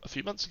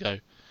few months ago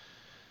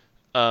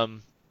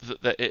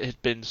that it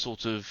had been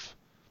sort of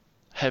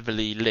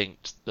heavily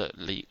leaked that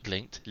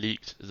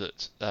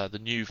the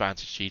new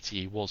Vantage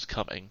GTE was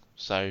coming.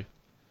 So,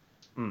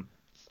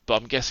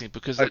 but I'm guessing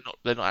because they're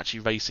not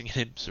actually racing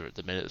in IMSA at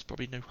the minute, there's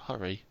probably no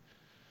hurry.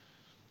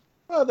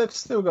 Well, they've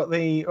still got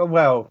the.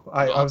 Well,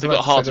 I was They've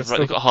about got to say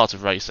they've got a heart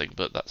of racing,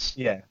 but that's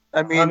Yeah.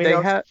 I mean, I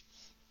was-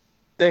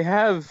 they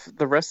have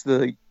the rest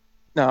of the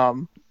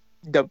of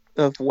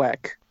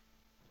WEC,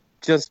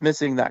 just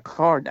missing that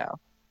car now.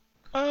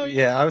 oh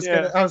Yeah, I was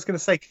Yeah. gonna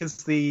say because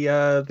the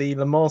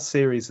Le Mans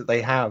series that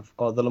they have,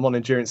 or the Le Mans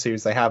Endurance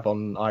series they have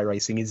on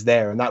iRacing is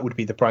there, and that would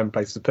be the prime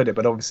place to put it.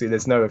 But obviously,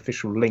 there's no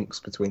official links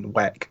between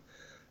WEC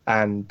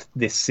and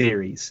this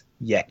series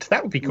yet.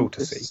 That would be cool to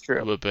This see. is it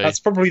true. would be. That's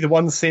probably the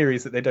one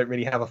series that they don't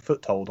really have a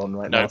foothold on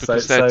right No, now.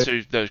 because So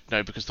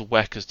because the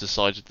WEC has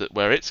decided that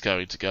where it's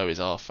going to go is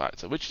R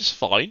Factor, which is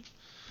fine.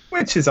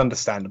 Which is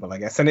understandable, I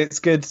guess, and it's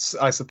good,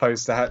 I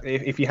suppose, to have.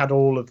 If you had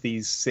all of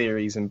these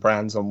series and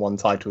brands on one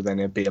title, then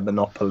it'd be a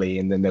monopoly,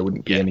 and then there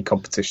wouldn't be any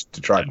competition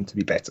to drive them to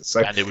be better.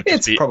 So, and it would be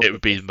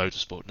the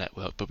Motorsport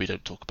Network, but we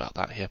don't talk about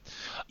that here.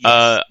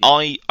 Yes.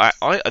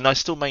 I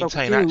still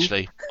maintain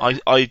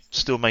I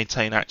still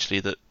maintain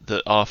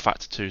that our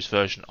Factor 2's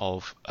version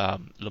of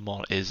Le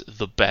Mans is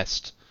the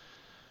best.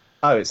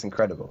 Oh, it's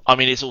incredible. I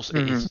mean, it's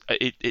also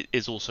it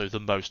is also the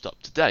most up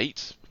to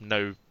date.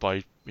 No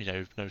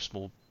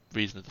small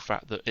reason of the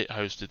fact that it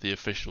hosted the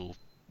official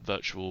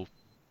virtual.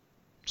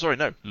 Sorry,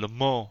 no, Le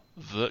Mans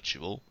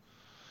virtual.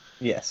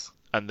 Yes.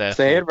 And therefore,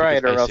 say it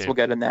right, or ACO, else we'll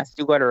get a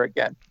nasty letter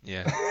again.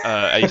 Yeah,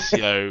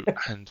 ACO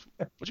and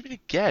what do you mean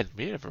again?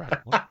 We never had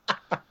one.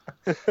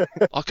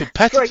 Our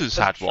competitors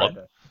had one.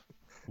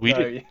 We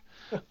did.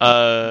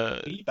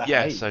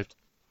 Yeah, so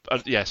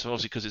obviously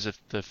because it's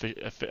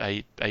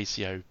a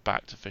ACO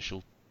backed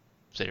official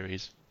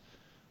series,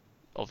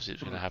 obviously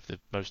it's going to have the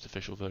most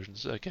official version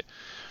of the circuit.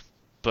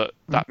 But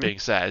that being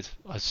said,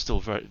 I still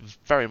very,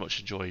 very much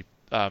enjoy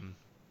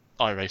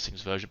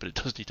iRacing's version, but it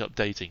does need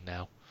updating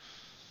now.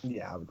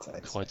 Yeah, I would say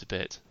quite a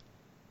bit.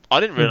 I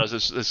didn't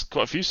realise there's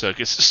quite a few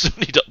circuits that still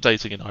need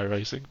updating in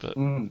iRacing, but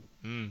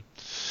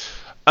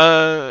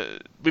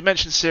we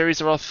mentioned series.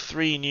 There are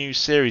 3 new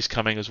series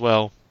coming as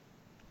well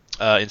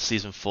in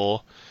season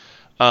 4.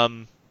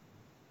 And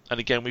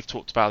again, we've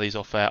talked about these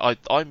off air.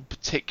 I'm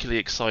particularly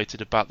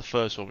excited about the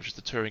first one, which is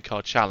the Touring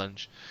Car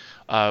Challenge,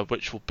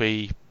 which will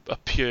be a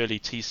purely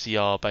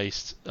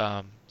TCR-based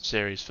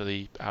series for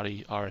the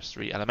Audi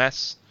RS3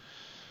 LMS.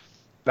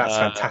 That's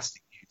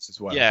fantastic news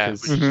as well. Yeah,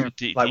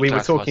 like we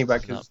were talking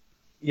about,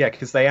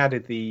 because they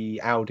added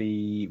the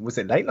Audi, was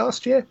it late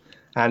last year?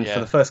 And for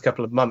the first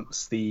couple of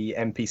months, the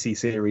MPC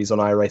series on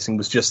iRacing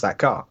was just that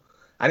car.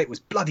 And it was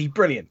bloody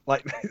brilliant.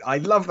 Like, I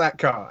love that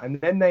car.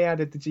 And then they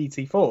added the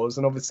GT4s,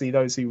 and obviously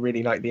those who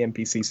really like the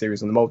MPC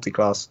series on the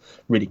multi-class,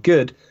 really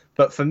good.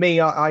 But for me,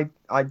 the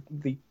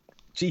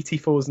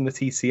GT4s and the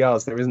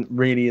TCRs, there isn't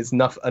really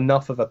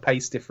enough of a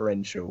pace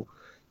differential.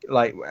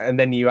 Like, and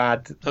then you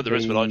add there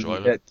is when I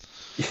drive it.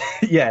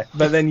 Yeah,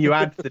 but then you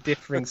add the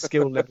differing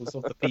skill levels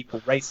of the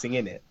people racing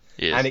in it,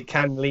 yes. And it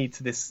can lead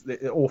to this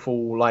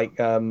awful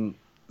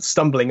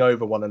stumbling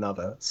over one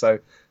another. So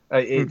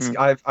it's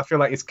I feel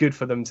like it's good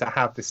for them to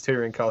have this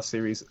touring car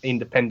series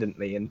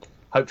independently, and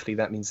hopefully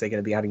that means they're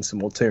going to be adding some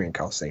more touring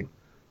car soon.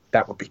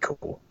 That would be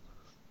cool.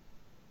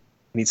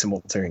 We need some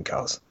more touring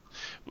cars.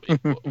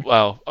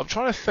 Well, I'm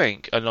trying to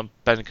think, and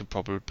Ben can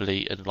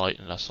probably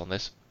enlighten us on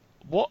this.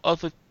 What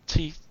other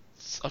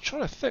I'm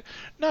trying to think.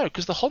 No,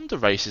 because the Honda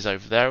race is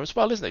over there as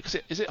well, isn't it?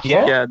 Because is it?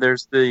 Yeah,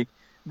 there's the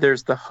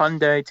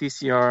Hyundai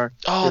TCR.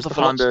 Oh, the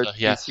Honda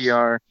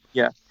TCR.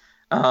 Yeah.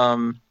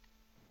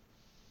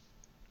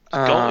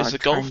 Is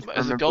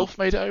the Golf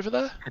made it over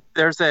there?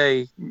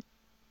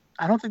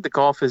 I don't think the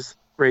Golf is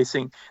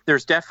racing.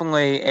 There's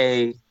definitely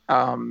a.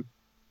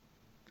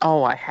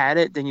 I had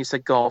it. Then you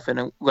said Golf, and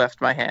it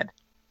left my head.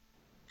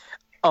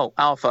 Oh,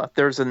 Alpha.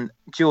 There's an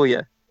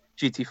Giulia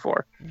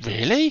GT4.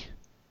 Really?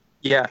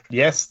 Yeah.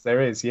 Yes,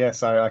 there is.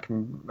 Yes, I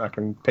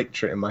can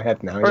picture it in my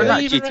head now. Or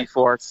not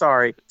GT4.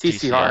 Sorry,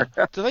 TCR.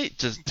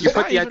 Does you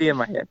put the idea in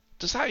my head.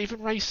 Does that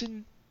even race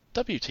in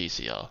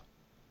WTCR?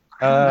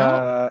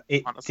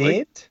 It honestly.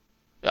 did.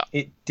 Yeah.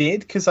 It did,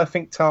 because I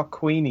think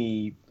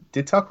Tarquini...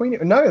 Did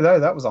Tarquini... No,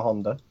 that was a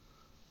Honda.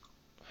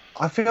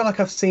 I feel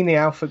like I've seen the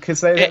Alpha, because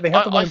they have the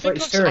one in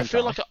British Touring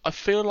Car. I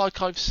feel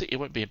like I've seen... It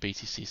won't be a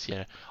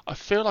BTCCR. I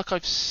feel like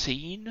I've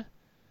seen...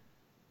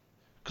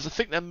 Because I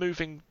think they're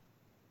moving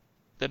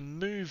to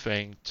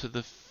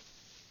the...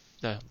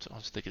 No, I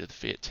was thinking of the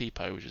Fiat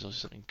Tipo, which is also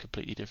something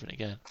completely different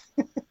again.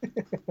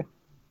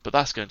 But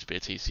that's going to be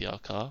a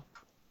TCR car.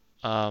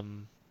 I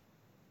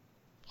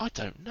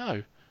don't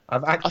know.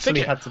 I've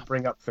actually had to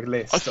bring up the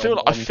list. I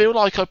feel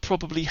like I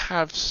probably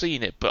have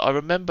seen it, but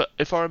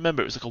if I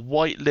remember, it was like a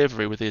white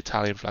livery with the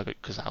Italian flag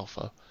because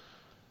Alpha.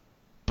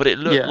 But it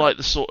looked like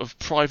the sort of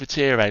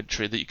privateer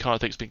entry that you kind of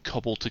think has been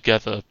cobbled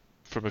together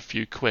from a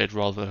few quid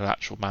rather than an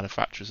actual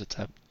manufacturer's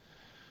attempt.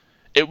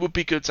 It would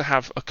be good to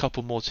have a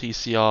couple more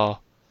TCR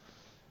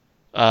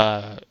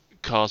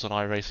cars on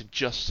iRacing,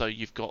 just so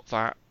you've got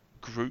that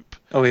group.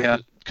 Oh yeah,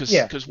 because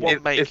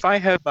if I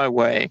had my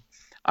way,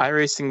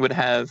 iRacing would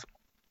have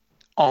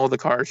all the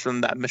cars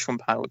from that Michelin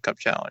Pilot Cup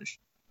Challenge.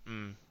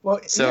 Well,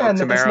 so and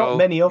there's not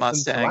many of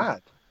Mustang, them to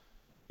add.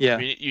 Yeah,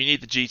 you need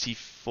the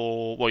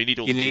GT4. Well, you need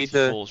all the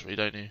GT4s, really,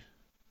 don't you?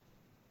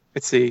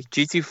 Let's see,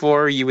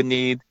 GT4. You would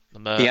need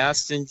the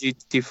Aston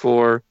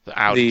GT4,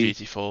 the Audi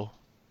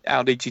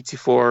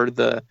GT4,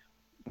 the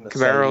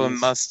Camaro and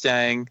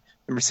Mustang,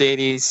 the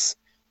Mercedes,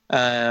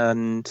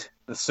 and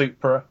the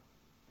Supra.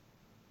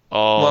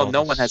 Oh, well,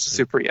 no one has a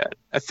Supra yet.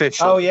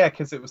 Official. Oh yeah,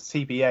 because it was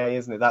TBA,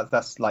 isn't it?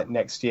 That's like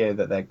next year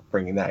that they're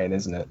bringing that in,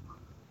 isn't it?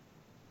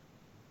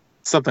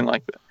 Something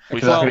like that.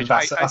 I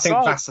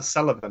think Vassar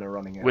Sullivan are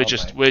running it.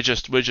 We're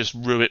just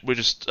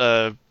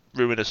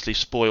ruinously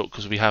spoilt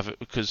because we have it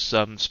because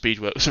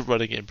Speedworks are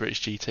running it in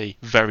British GT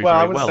very well.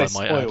 I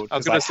might add. I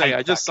was going to say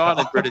I just saw it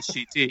in British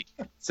GT,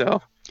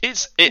 so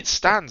it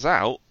stands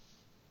out.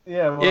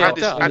 Yeah, well, Yeah, and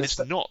it does.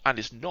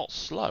 it's not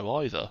slow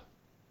either.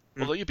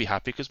 Although you'd be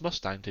happy because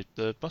Mustang did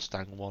the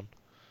Mustang one.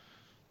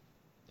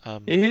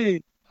 Yeah.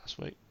 That's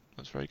sweet.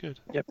 That's very good.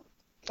 Yep.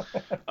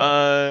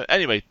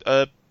 Anyway,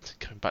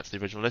 coming back to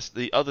the original list,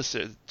 the other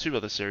two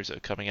other series that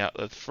are coming out: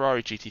 the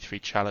Ferrari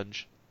GT3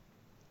 Challenge,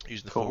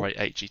 using the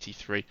 488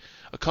 GT3,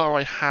 a car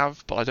I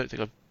have, but I don't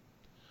think I've.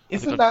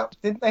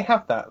 Didn't they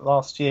have that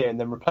last year and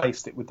then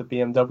replaced it with the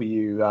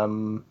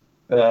BMW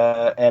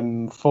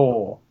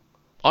M4?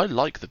 I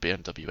like the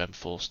BMW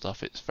M4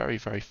 stuff. It's very,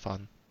 very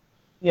fun.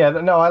 Yeah,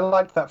 no, I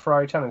liked that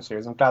Ferrari Challenge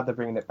series. I'm glad they're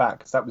bringing it back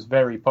because that was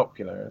very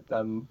popular.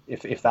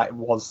 If that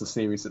was the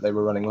series that they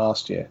were running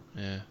last year.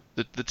 Yeah,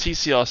 the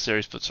TCR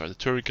series, the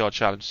Touring Car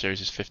Challenge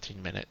series is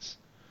 15 minutes.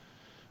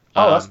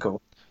 Oh, that's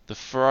cool. The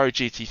Ferrari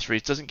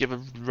GT3 doesn't give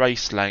a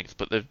race length,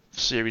 but the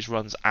series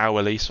runs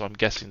hourly, so I'm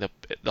guessing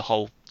the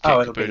whole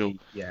It'll be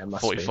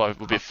 45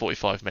 will be a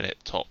 45-minute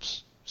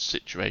tops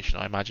situation,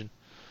 I imagine,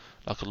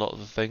 like a lot of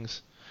the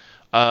things.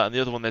 And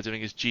the other one they're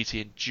doing is GT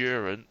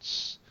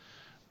Endurance,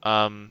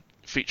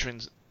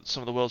 featuring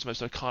some of the world's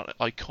most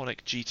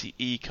iconic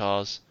GTE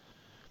cars.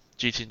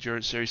 GT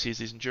Endurance Series sees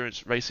these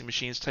endurance racing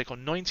machines take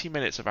on 90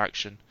 minutes of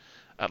action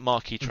at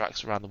marquee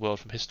tracks around the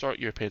world, from historic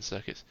European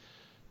circuits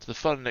to the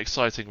fun and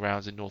exciting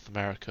rounds in North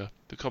America.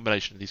 The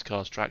combination of these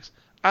cars' tracks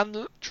and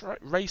the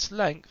race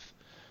length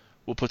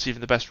will put even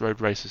the best road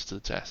racers to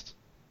the test.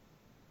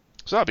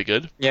 So that'd be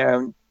good.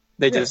 Yeah,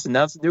 they just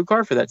announced a new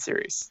car for that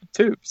series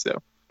too.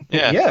 So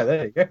Yeah,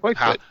 there you go.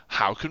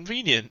 How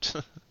convenient.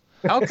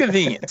 how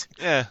convenient.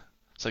 Yeah.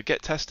 So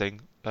get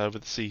testing with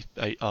the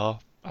C8R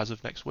as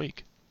of next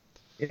week.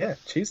 Yeah,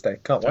 Tuesday.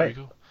 Can't Very wait.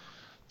 cool.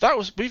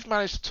 We've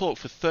managed to talk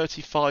for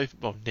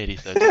nearly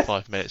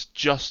 35 minutes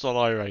just on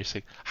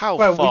iRacing. How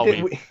far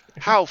we've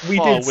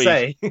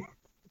say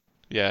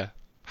yeah.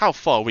 How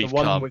far we've the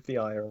one come. with the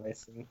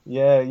iRacing.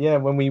 Yeah.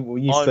 When we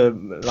used to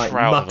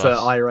mutter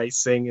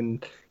iRacing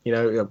and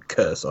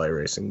curse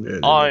iRacing.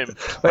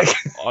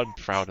 I'm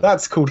proud of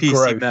That's called PC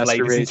growth,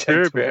 Master ladies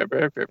and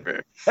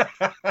gentlemen.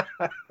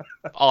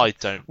 I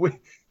don't.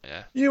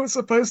 Yeah. You were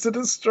supposed to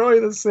destroy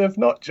the Civ,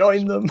 not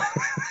join them.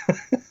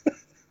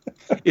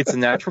 It's a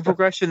natural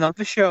progression of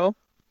the show.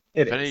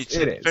 It If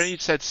is. only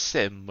you'd said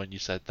sim when you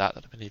said that,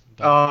 that'd have been even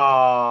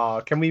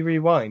better. Can we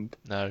rewind?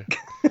 No.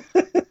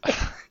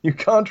 You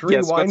can't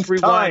rewind Yes, let's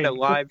rewind time. a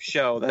live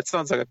show. That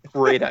sounds like a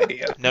great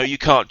idea. No, you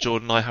can't,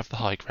 Jordan. I have the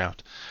high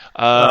ground.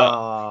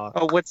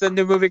 Oh, what's the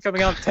new movie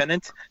coming out?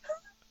 Tenet?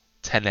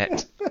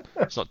 Tenet.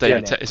 It's not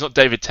David. It's not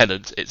David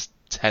Tennant. It's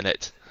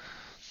Tenet.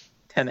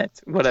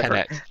 Tenet, whatever.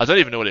 Tenet. I don't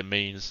even know what it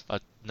means.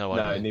 No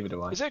idea. No, neither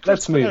do I. Is it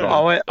Let's move Christopher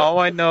on. All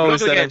I know We're not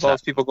is gonna that get it into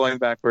involves that. people going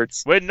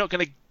backwards. We're not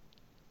going to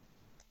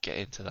get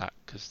into that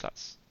because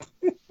that's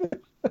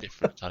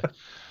different.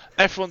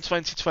 F1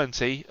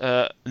 2020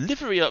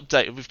 livery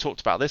update. We've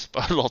talked about this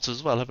a lot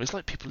as well. It's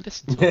like people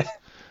listen to us.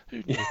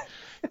 Who knew?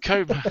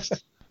 Co-master.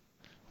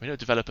 We know a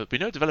developer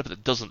that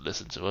doesn't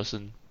listen to us,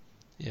 and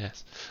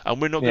yes,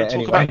 and we're not going to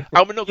talk about. And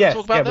we're not going to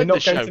talk about we're not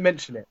this going show. to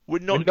mention it. We're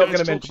not going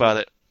to talk about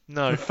it.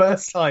 No, The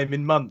first time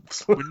in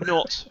months. we're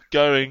not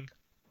going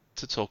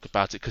to talk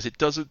about it because it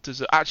doesn't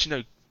deserve. Actually,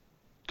 no.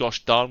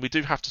 Gosh darn, we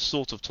do have to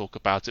sort of talk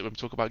about it when we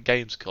talk about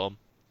Gamescom.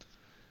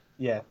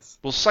 Yes.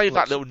 We'll save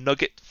that little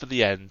nugget for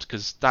the end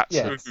because that's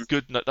a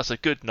good. That's a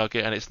good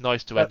nugget, and it's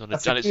nice to end on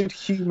That's a. a good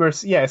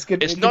humorous. Yeah, it's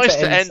good. It's nice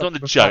to end on a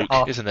joke,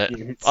 isn't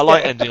it? I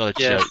like ending on a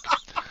joke.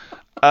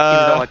 Even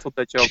though I told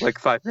that joke like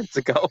 5 minutes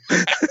ago.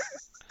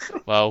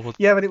 Well,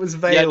 yeah, but it was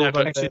veiled.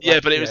 but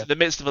it was in the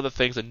midst of other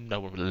things, and no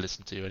one will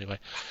listen to you anyway.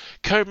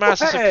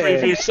 Codemasters have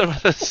previewed some of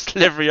the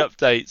livery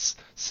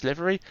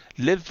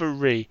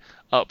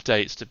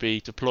updates to be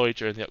deployed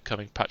during the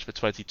upcoming patch for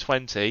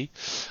 2020.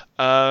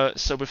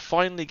 So we're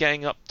finally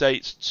getting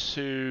updates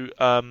to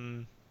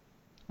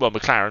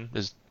McLaren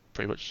is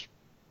pretty much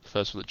the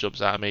first one that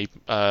jumps out at me.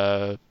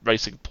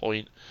 Racing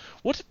Point.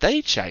 What did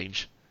they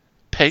change?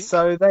 Pink?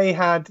 So they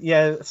had,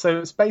 so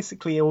it's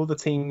basically all the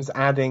teams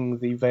adding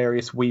the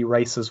various Wii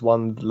Racers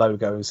 1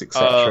 logos,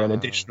 etc., and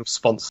additional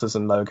sponsors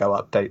and logo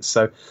updates.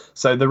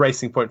 So the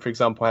Racing Point, for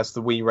example, has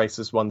the Wii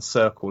Racers 1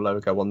 circle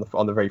logo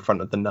on the very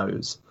front of the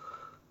nose.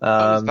 Is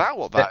that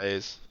what that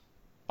is?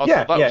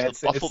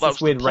 It's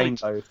this weird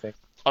rainbow thing.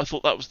 I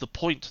thought that was the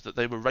point that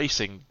they were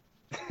racing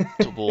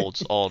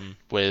towards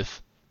with.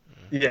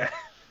 Yeah.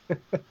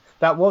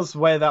 That was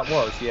where that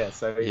was, yeah.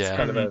 So it's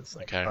kind of a nice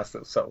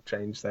little subtle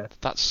change there.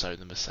 That's so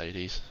the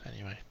Mercedes,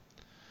 anyway.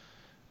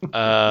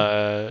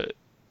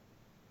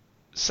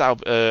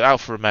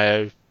 Alfa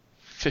Romeo,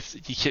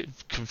 you keep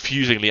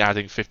confusingly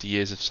adding 50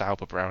 years of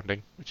Sauber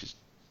branding, which is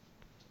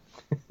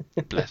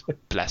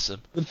bless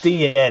them. The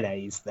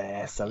DNA's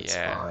there, so it's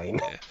fine.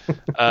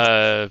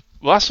 Yeah.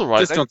 Well, that's all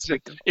right.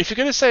 If you're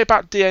going to say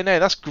about DNA,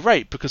 that's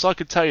great because I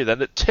could tell you then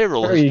that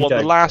Tyrrell has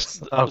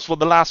won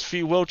the last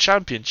few World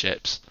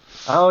Championships.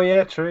 Oh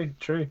yeah, true.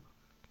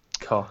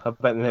 God, I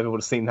bet they never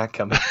would have seen that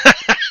coming.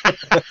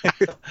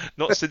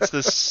 Not since the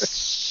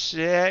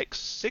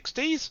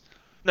 60s?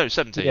 No,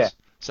 70s. Yeah.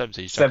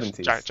 70s.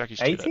 Jackie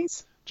Stewart.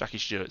 80s? Jackie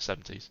Stewart,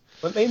 70s.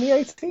 Weren't they in the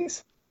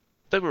 80s?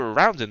 they were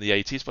around in the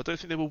 80s, but I don't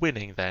think they were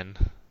winning then.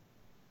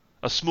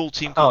 A small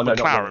team Oh, called no,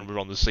 not McLaren really. were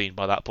on the scene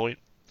by that point.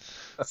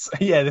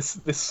 Yeah, this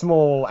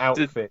small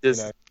outfit,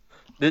 This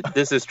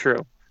this is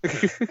true.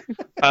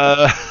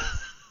 Uh,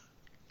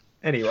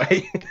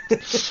 Anyway,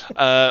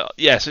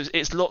 yeah, so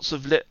it's lots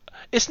of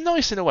It's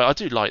nice in a way. I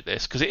do like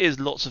this because it is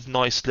lots of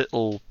nice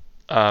little,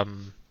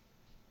 nice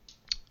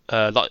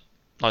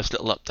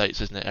little updates,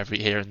 isn't it? Every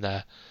here and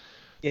there.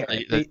 yeah,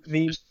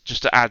 The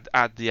just to add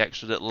the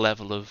extra little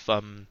level of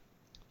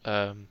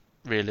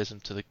realism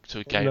to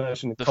a game.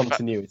 immersion and The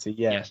continuity.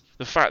 Yeah. Yes,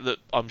 the fact that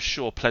I'm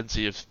sure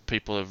plenty of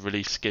people have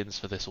released skins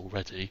for this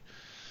already.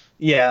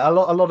 Yeah, a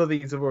lot of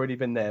these have already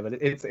been there, but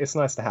it's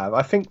nice to have.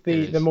 I think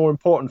the more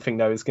important thing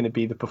though is going to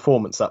be the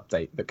performance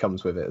update that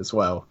comes with it as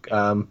well.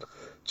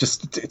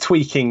 Just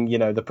tweaking,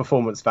 the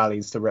performance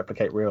values to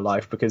replicate real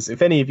life. Because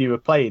if any of you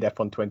have played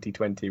F1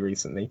 2020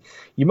 recently,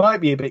 you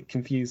might be a bit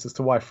confused as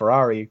to why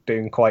Ferrari are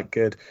doing quite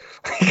good.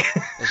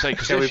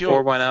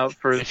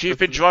 If you've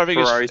been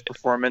driving Ferrari's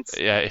performance,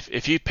 yeah,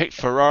 if you picked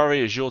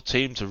Ferrari as your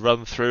team to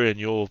run through in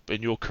your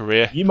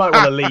career, you might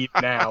want to leave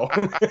now.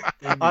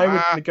 I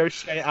would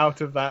negotiate out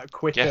of that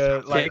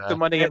quicker. Take the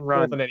money and more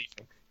run. than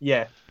anything.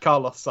 Yeah,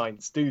 Carlos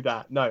Sainz, do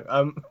that.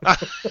 No,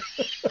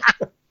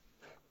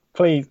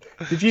 please.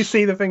 Did you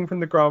see the thing from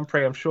the Grand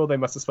Prix? I'm sure they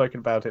must have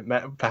spoken about it,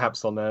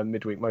 perhaps on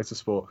Midweek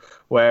Motorsport,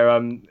 where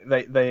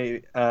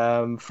they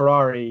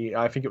Ferrari,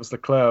 I think it was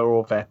Leclerc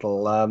or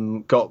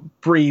Vettel,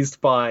 got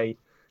breezed by,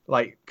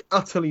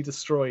 utterly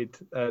destroyed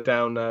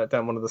down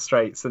one of the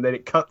straights, and then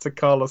it cut to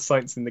Carlos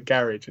Sainz in the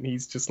garage, and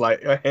he's just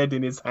a head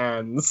in his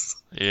hands.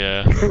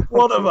 Yeah.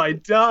 What have I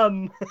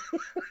done?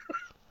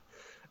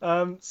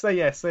 So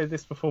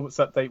this performance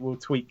update will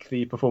tweak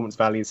the performance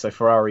values. So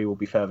Ferrari will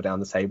be further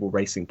down the table,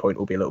 Racing Point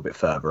will be a little bit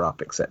further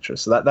up, etc.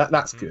 So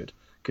that's good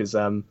because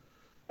I've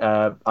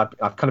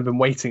kind of been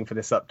waiting for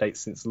this update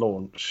since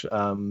launch,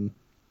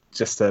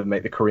 just to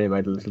make the career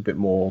mode a little bit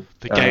more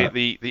the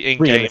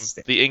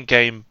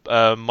in-game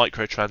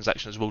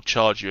microtransactions will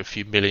charge you a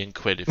few million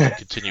quid if you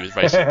continue with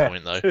Racing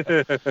Point though.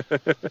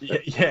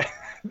 Yeah.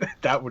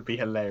 That would be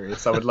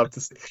hilarious. I would love to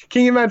see.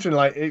 Can you imagine,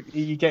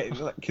 you get,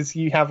 because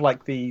you have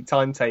the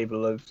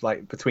timetable of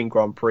between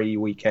Grand Prix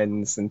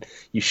weekends, and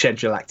you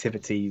schedule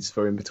activities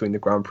for in between the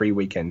Grand Prix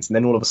weekends, and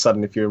then all of a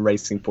sudden, if you're in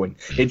Racing Point,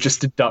 it just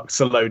deducts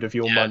a load of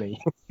your money.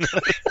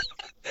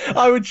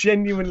 I would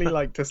genuinely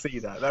like to see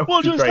that. That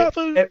would be great.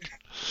 Happened?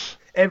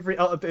 At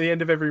the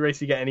end of every race,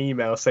 you get an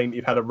email saying that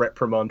you've had a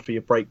reprimand for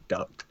your brake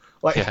duct.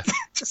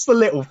 Just the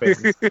little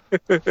things.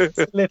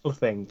 Little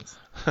things.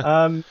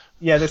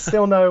 There's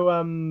still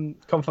no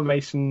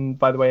confirmation,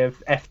 by the way,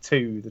 of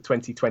F2, the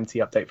 2020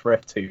 update for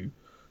F2.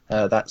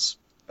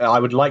 I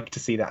would like to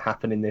see that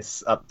happen in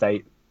this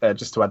update,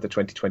 just to add the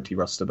 2020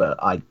 roster,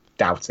 but I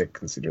doubt it,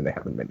 considering they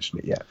haven't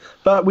mentioned it yet.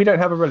 But we don't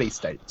have a release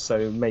date,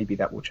 so maybe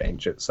that will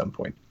change at some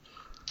point.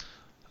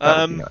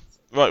 Nice.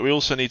 Right, we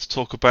also need to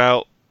talk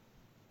about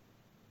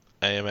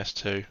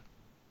AMS2.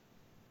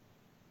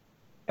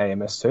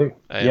 AMS2.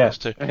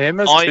 AMS2.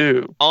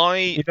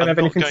 AMS2. You don't have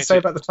anything to say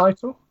about the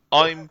title?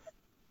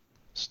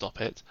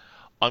 Stop it.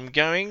 I'm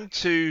going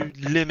to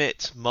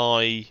limit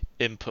my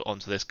input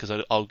onto this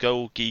because I'll go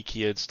all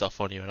geeky and stuff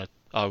on you, and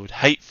I would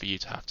hate for you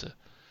to have to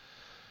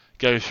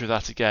go through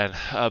that again.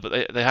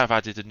 But they have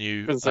added a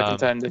new... For the second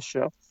time this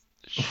show.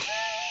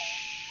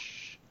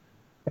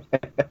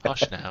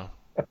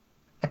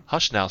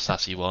 Hush now,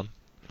 sassy one.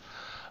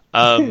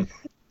 I'm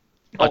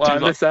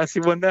the sassy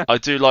one now. I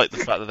do like the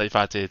fact that they've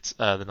added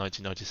the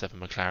 1997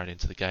 McLaren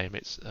into the game.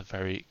 It's a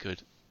very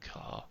good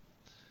car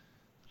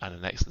and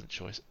an excellent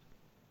choice.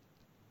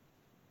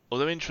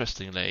 Although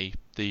interestingly,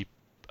 the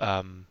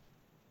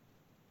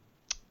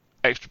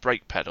extra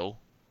brake pedal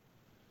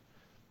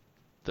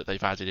that they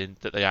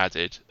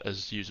added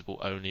as usable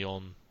only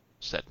on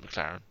said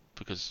McLaren,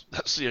 because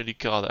that's the only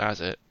car that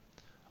has it.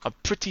 I'm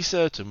pretty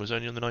certain was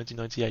only on the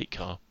 1998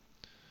 car.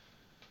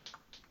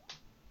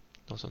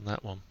 Not on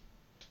that one.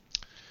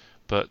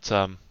 But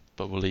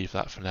we'll leave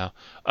that for now.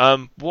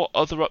 What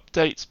other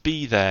updates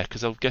be there?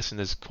 Because I'm guessing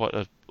there's quite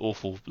an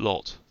awful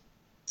lot.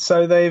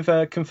 So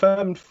they've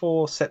confirmed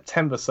for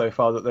September so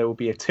far that there will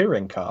be a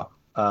touring car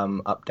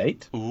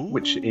update,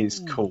 which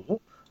is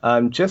cool.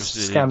 Just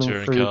scanning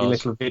through the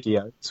little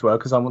video as well,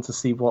 because I want to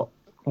see what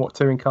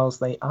touring cars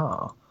they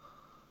are.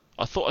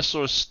 I thought I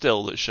saw a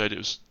still that showed it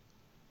was...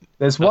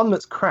 There's one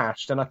that's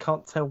crashed, and I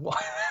can't tell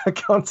what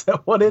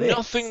it is.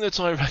 Nothing that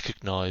I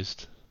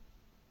recognised.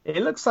 It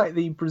looks like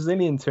the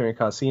Brazilian touring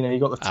cars. So, you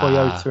got the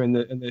Toyota and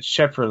the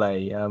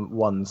Chevrolet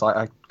ones.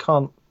 I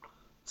can't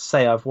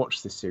say I've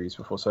watched this series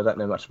before, so I don't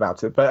know much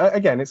about it. But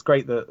again, it's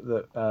great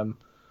that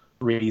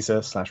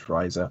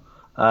Reza/Riser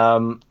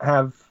are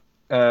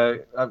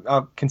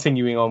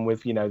continuing on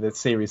with the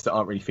series that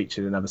aren't really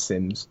featured in other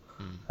sims.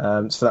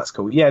 So that's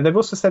cool. Yeah, they've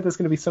also said there's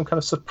going to be some kind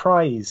of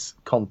surprise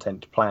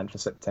content planned for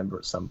September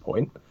at some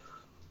point.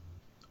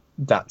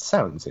 That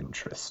sounds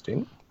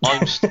interesting.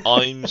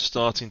 I'm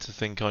starting to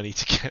think I need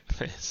to get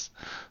this.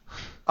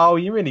 Oh,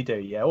 you really do,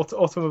 yeah.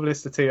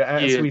 Automobilista 2,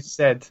 as we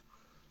said,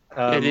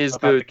 it is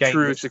the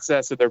true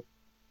success of their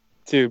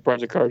to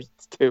Project Cars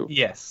 2.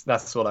 Yes,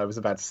 that's what I was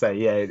about to say.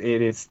 Yeah,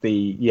 it's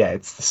the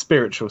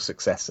spiritual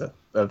successor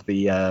of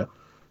the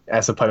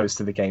as opposed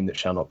to the game that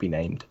shall not be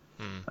named.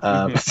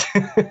 As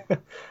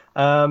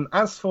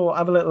for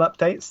other little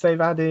updates,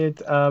 they've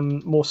added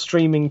more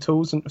streaming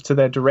tools to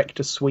their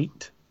Director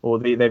Suite, or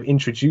they've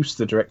introduced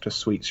the Director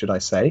Suite, should I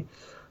say?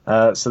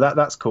 So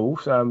that's cool.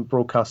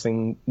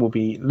 Broadcasting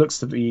looks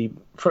to be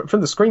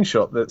from the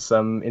screenshot that's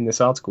in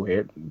this article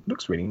here. It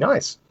looks really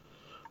nice.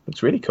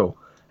 Looks really cool.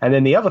 And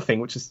then the other thing,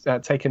 which has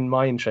taken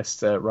my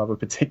interest rather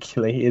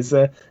particularly, is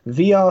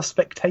VR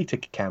spectator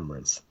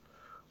cameras,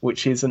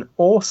 which is an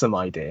awesome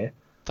idea.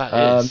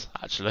 That is,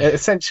 actually. It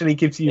essentially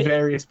gives you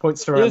various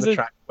points around the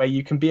track where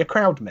you can be a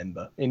crowd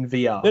member in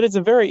VR. That is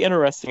a very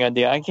interesting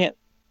idea.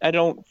 I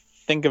don't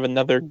think of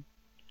another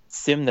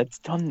sim that's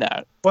done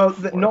that. Well,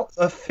 not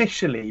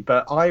officially,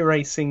 but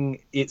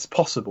iRacing, it's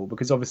possible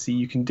because obviously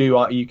you can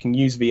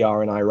use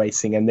VR in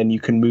iRacing, and then you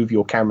can move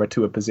your camera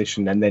to a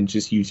position and then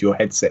just use your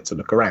headset to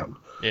look around.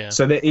 Yeah.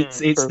 So that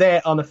it's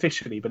there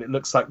unofficially, but it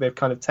looks like they've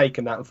kind of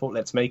taken that and thought,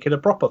 let's make it a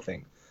proper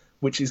thing,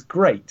 which is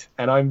great,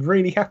 and I'm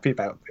really happy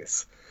about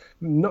this.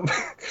 Not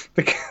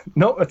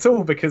at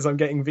all because I'm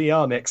getting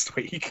VR next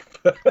week.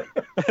 But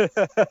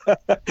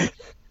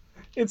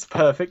it's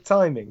perfect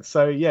timing.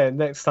 So yeah,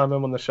 next time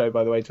I'm on the show,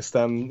 by the way, just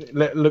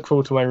look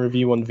forward to my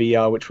review on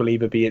VR, which will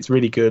either be it's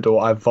really good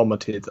or I've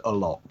vomited a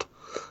lot.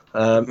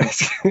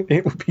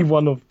 It will be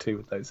one of two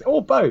of those,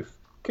 or both.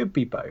 Could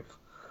be both.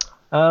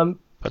 But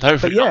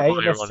hopefully not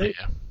while you're on here.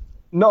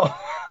 Not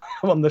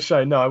on the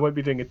show. No, I won't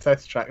be doing a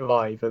test track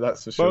live.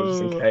 That's for sure,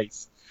 just in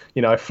case.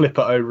 I flip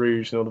at Eau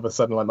Rouge and all of a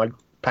sudden, like my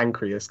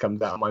pancreas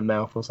comes out of my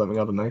mouth or something.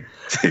 I don't know.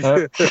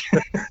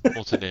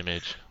 What an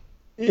image.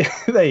 Yeah,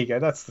 there you go.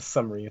 That's the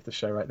summary of the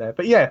show right there.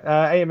 But yeah,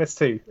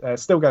 AMS2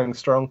 still going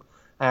strong,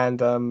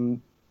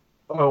 and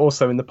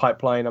also in the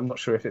pipeline. I'm not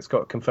sure if it's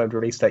got a confirmed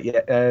release date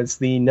yet. As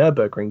the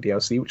Nürburgring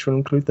DLC, which will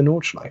include the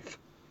Nordschleife.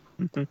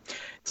 Mm-hmm.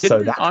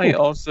 So that I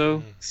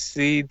also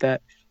see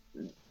that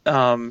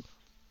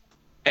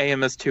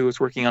AMS2 is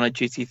working on a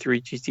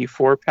GT3,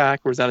 GT4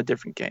 pack, or is that a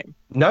different game?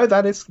 No,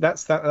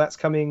 that's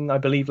coming, I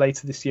believe,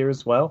 later this year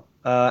as well.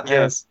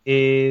 As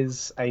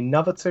is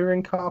another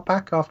touring car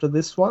pack after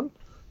this one.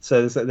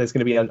 So there's going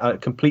to be a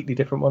completely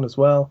different one as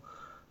well.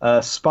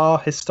 Spa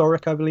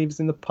Historic, I believe,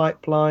 is in the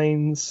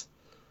pipelines.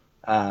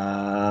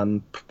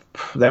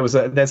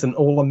 There's an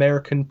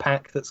All-American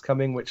pack that's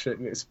coming, which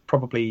is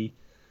probably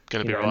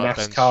going to be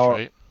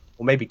NASCAR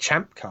or maybe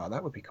Champ Car.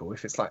 That would be cool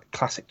if it's like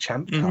classic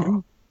Champ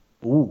Car.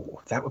 Ooh,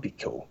 that would be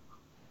cool.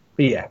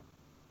 But yeah,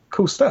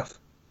 cool stuff.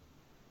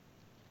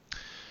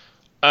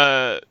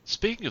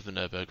 Speaking of the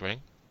Nürburgring,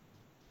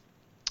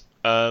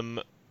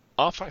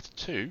 R Factor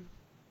 2,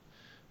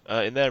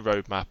 in their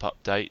roadmap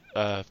update,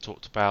 have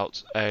talked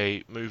about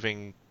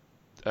moving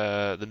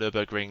the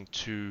Nürburgring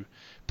to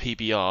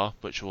PBR,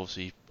 which will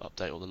obviously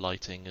update all the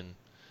lighting and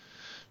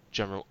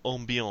general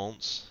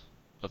ambiance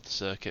of the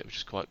circuit, which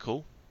is quite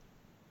cool.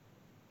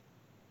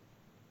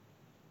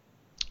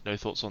 No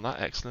thoughts on that?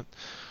 Excellent.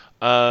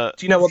 Do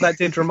you know what that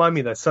did remind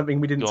me, though? Something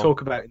we didn't talk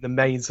about in the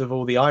maze of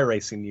all the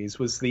iRacing news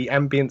was the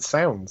ambient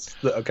sounds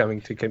that are going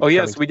to come. Oh,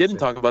 yes, we didn't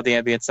talk about the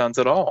ambient sounds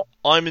at all.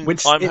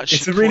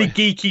 It's a really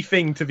geeky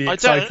thing to be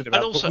excited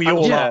about, but we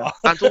all are.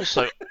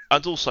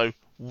 And also,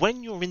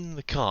 when you're in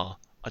the car,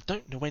 I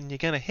don't know when you're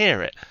going to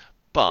hear it,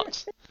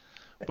 but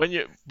when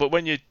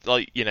you're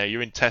like,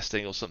 you're in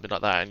testing or something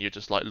like that, and you're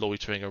just like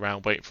loitering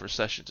around waiting for a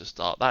session to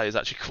start, that is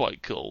actually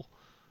quite cool.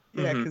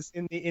 Yeah, because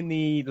in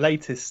the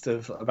latest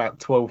of about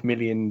 12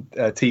 million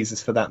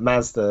teasers for that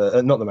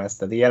Mazda, not the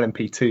Mazda, the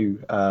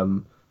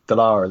LMP2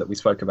 Dallara that we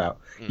spoke about,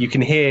 you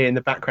can hear in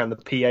the background the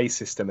PA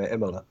system at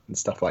Imola and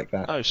stuff like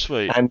that. Oh,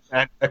 sweet! And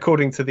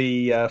according to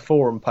the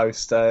forum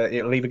post,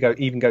 it'll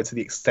even go to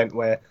the extent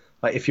where,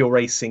 like, if you're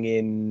racing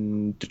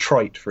in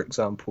Detroit, for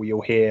example,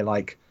 you'll hear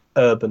like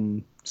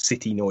urban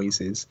city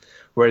noises,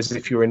 whereas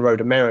if you're in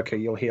Road America,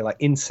 you'll hear like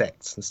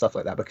insects and stuff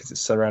like that because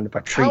it's surrounded by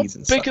trees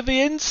and stuff. How big are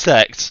the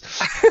insects?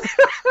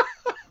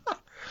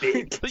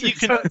 that you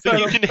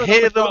can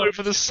hear them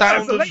over the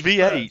sound of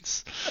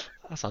V8s.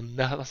 That's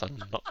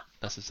not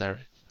necessary.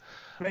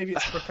 Maybe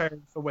it's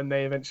preparing for when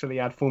they eventually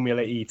add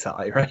Formula E to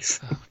iRace.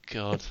 Oh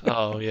God!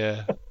 Oh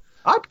yeah.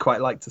 I'd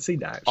quite like to see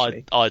that.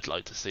 Actually, I'd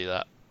like to see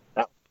that.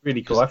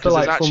 Really cool. I feel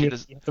like Formula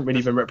E hasn't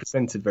really been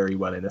represented very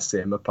well in a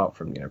sim, apart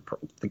from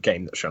the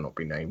game that shall not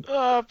be named.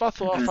 I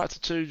thought R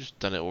Factor 2 just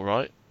done it all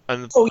right.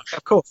 And yeah,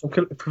 of course, I'm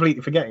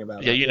completely forgetting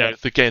about that. Yeah,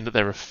 the game that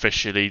they're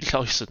officially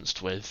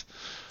licensed with.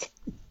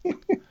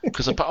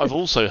 Because I've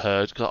also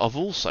heard,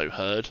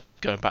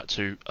 going back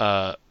to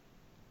R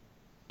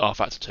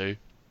Factor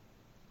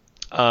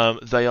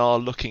 2, they are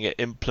looking at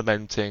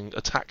implementing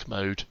attack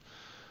mode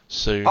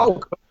soon. Oh,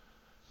 God.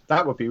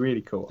 That would be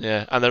really cool.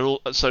 Yeah, and they're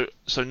all so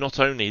not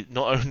only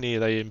are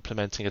they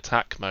implementing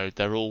attack mode,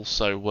 they're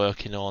also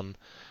working on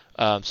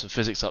some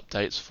physics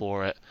updates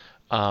for it,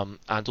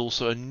 and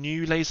also a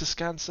new laser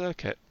scan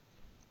circuit.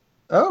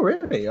 Oh,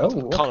 really? Oh,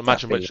 what I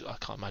could that be? I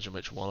can't imagine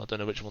which one. I don't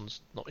know which one's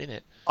not in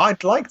it.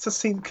 I'd like to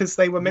see, because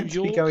they were New meant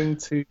to be York? going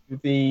to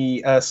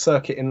the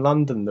circuit in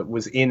London that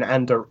was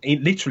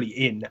literally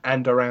in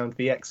and around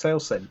the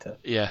Excel Centre.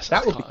 Yes,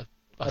 That would be.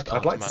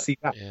 I'd like to see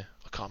that. Yeah,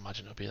 I can't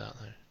imagine it'll be that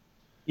though.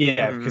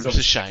 Yeah, because It's a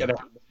obviously shame.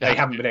 they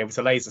haven't been able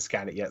to laser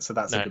scan it yet, so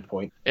that's a good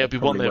point. It'll be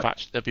one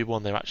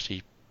they're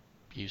actually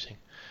using.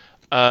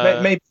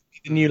 Maybe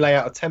the new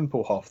layout of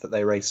Tempelhof that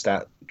they raced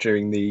at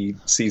during the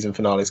season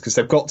finales, because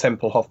they've got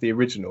Tempelhof the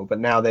original, but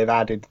now they've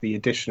added the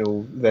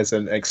additional. There's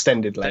an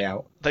extended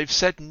layout. They've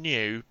said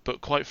new,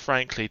 but quite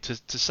frankly, to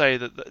say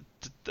that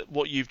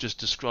what you've just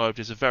described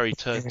is a very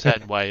Turn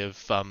 10 way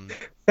of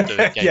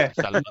doing game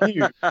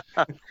development.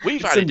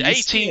 We've added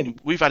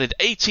 18. We've added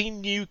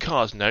 18 new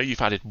cars. No,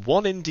 you've added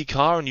one Indy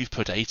car and you've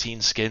put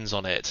 18 skins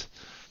on it.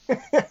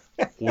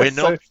 We're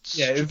not.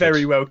 Yeah, it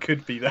very well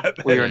could be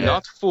that. We are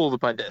not fooled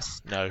by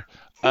this. No.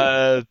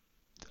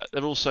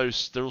 They're also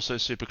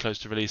super close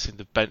to releasing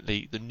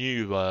the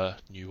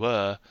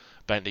newer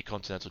Bentley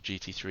Continental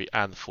GT3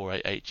 and the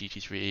 488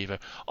 GT3 Evo.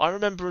 I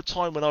remember a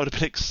time when I would have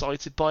been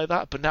excited by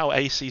that, but now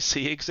ACC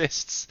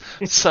exists,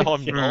 so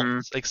I'm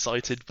not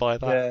excited by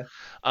that.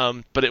 Yeah.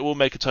 But it will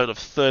make a total of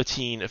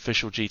 13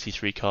 official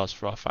GT3 cars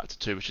for our Factor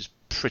 2, which is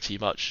pretty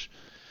much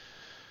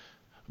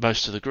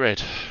most of the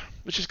grid,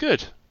 which is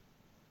good.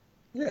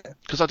 Yeah.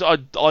 Because I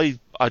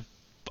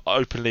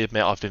openly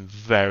admit I've been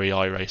very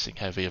iRacing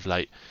heavy of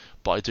late,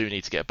 but I do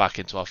need to get back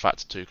into our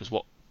Factor 2 because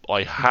what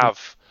I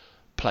have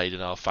played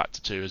in our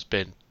Factor 2 has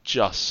been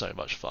just so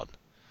much fun.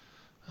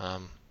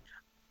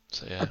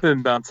 So yeah, I've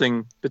been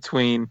bouncing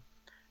between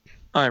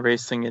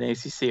iRacing and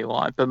ACC a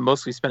lot, but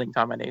mostly spending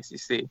time on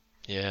ACC.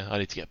 Yeah, I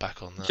need to get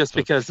back on that. Just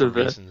because of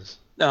reasons.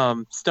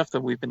 the stuff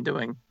that we've been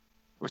doing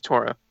with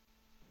TORA.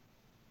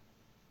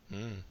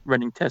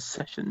 Running test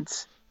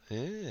sessions.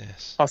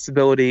 Yes.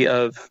 Possibility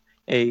of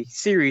a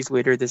series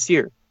later this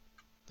year.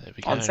 There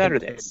we go. On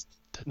Saturdays.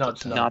 Not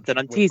that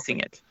I'm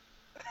teasing it.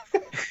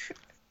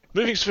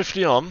 Moving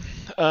swiftly on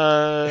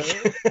to.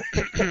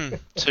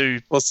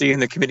 We'll see when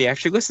the committee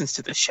actually listens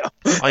to this show.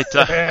 I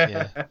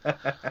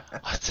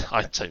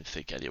don't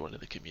think anyone in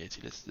the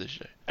community listens to this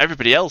show.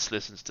 Everybody else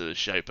listens to the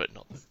show, but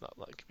not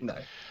like me. No.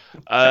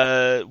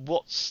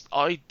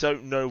 I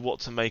don't know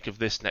what to make of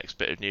this next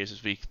bit of news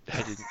as we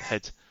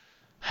head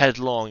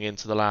headlong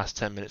into the last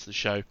 10 minutes of the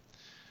show.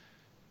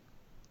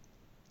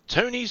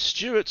 Tony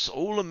Stewart's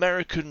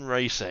All-American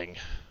Racing.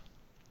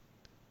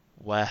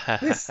 Well,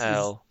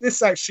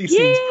 this actually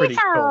seems pretty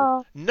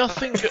cool.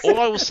 Nothing.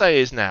 All I will say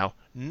is now,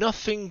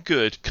 nothing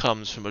good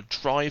comes from a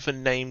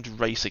driver-named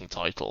racing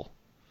title.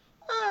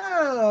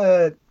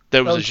 There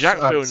was a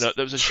Jacques Villeneuve.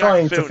 There was a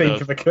trying to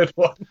think of a good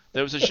one.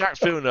 There was a Jacques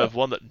Villeneuve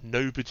one that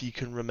nobody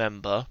can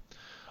remember.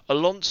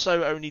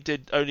 Alonso only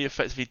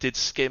effectively did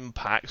skim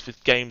packs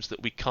with games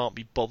that we can't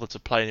be bothered to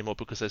play anymore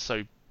because they're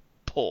so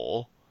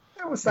poor.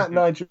 There was that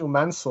Nigel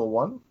Mansell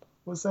one,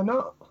 was there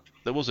not?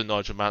 There was a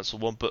Nigel Mansell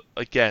one, but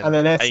again, and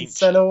an Essen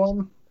Senna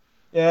one.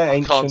 Yeah,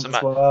 ancient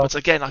as well. But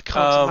again, I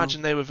can't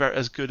imagine they were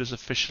as good as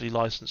officially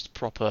licensed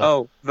proper.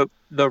 Oh,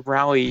 the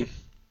rally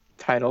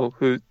title,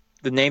 who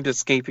the name's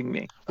escaping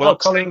me. Well,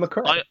 Colin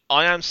McRae.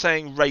 I am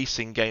saying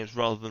racing games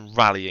rather than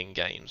rallying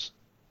games.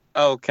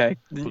 Oh, okay.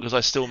 Because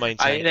I still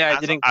maintain. I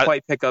didn't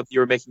quite pick up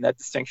you were making that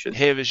distinction.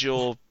 Here is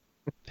your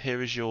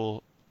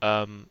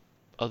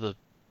other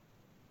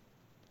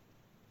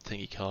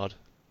thingy card.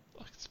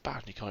 It's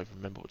bad you can't even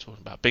remember what we're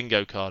talking about.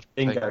 Bingo card.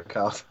 Bingo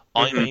card.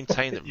 I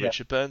maintain that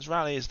Richard Burns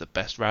Rally is the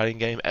best rallying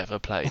game ever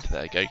played.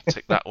 There you go.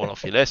 Tick that one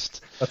off your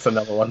list. That's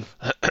another one.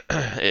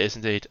 It is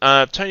indeed.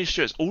 Tony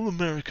Stewart's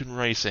All-American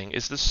Racing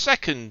is the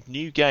second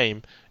new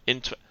game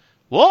in...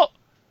 What?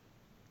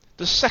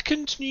 The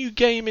second new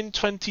game in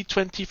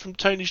 2020 from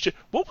Tony Stewart.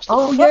 What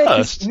was the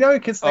first?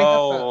 Because they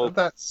have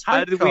that sprint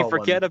how did we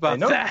forget about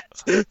that?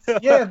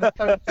 Yeah,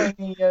 the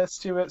Tony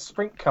Stewart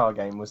sprint car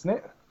game, wasn't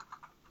it?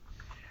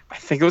 I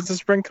think it was a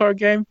sprint car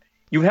game.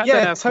 You had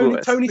that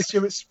Tony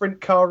Stewart's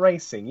sprint car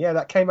racing. Yeah,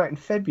 that came out in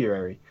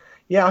February.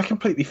 Yeah, I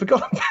completely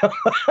forgot about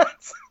that.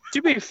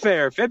 To be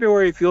fair,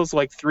 February feels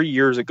like 3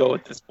 years ago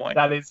at this point.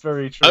 That is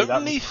very true.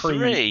 Only that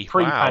was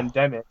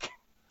pre-pandemic.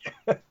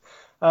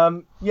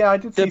 Yeah, I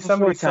did see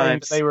somebody saying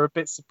that they were a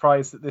bit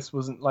surprised that this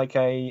wasn't like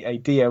a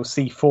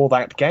DLC for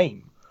that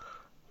game.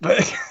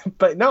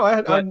 But no,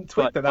 I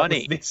tweeted that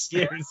was this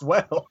year as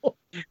well.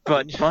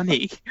 But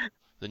money.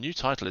 The new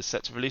title is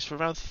set to release for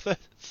around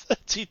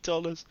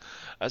 $30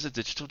 as a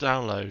digital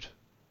download.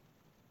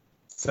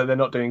 So they're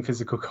not doing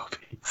physical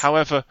copies.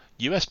 However,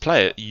 US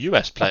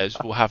players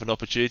will have an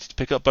opportunity to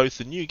pick up both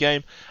the new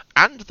game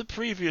and the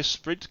previous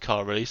sprint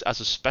car release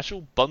as a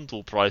special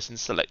bundle price in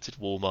selected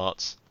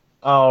Walmarts.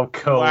 Oh,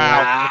 cool!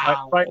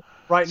 Wow.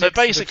 Right. So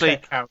basically,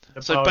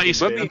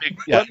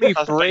 let me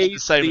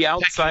phrase the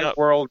outside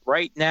world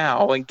right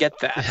now and get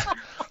that.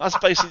 That's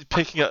basically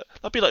picking up.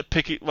 That'd be like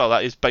picking. Well,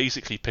 that is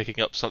basically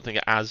picking up something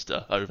at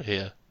Asda over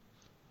here.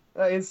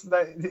 Is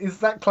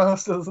that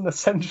classed as an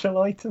essential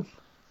item?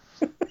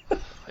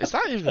 Is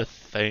that even a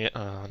thing?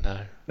 Oh no.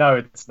 No,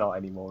 it's not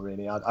anymore,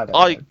 really. I don't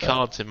I know,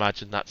 can't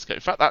imagine that's going.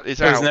 In fact, that is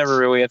There's out. never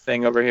really a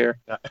thing over here.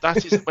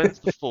 That is when's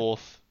the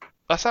 4th?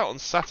 That's out on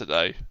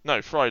Saturday.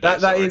 No, Friday.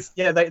 That sorry. is,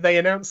 yeah. They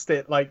announced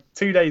it like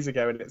 2 days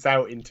ago, and it's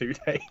out in 2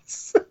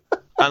 days.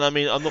 And I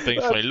mean, I'm not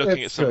being funny. Looking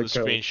at It's some of the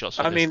so cool. screenshots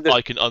of I this, mean,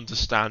 I can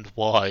understand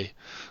why.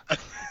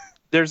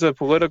 There's a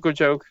political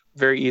joke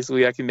very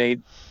easily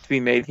to be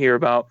made here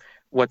about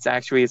what's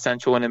actually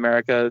essential in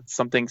America.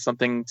 Something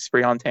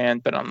spray on tan,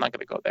 but I'm not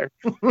going to go there.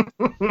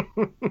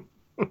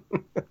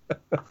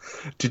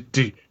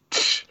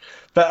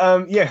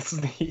 But yes,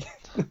 the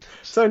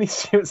Tony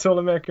Stewart's All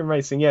American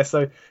Racing. Yeah,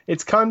 so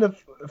it's kind of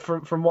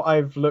from what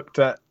I've looked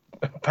at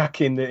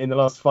back in the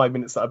last 5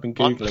 minutes that I've been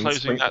I'm googling.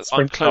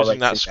 closing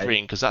that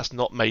screen because that's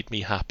not made me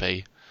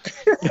happy.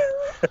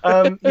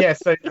 Yeah,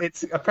 so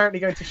it's apparently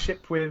going to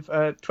ship with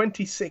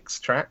 26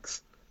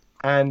 tracks,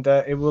 and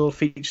it will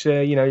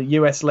feature,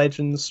 US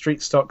legends,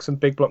 street stocks, and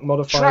big block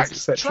modifiers,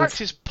 etc.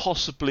 Tracks is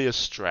possibly a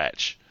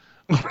stretch.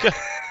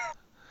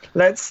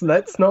 Let's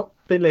not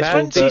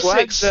belittle.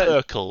 26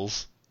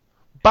 circles,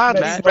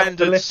 badly Let's not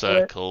rendered belittle it.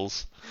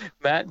 circles.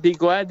 Matt, be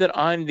glad that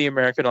I'm the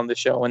American on the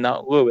show and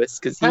not Lewis,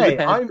 because he Hey, would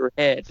have your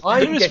head.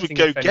 I'm Lewis would getting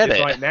go offended get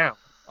it. right now.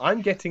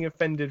 I'm getting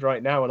offended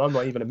right now, and I'm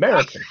not even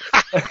American.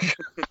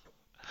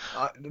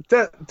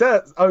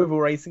 Dirt oval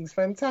racing's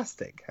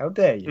fantastic. How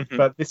dare you? Mhm.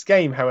 But this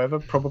game, however,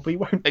 probably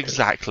won't be.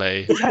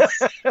 Exactly.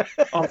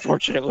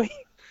 Unfortunately.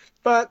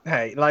 But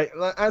hey, like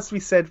as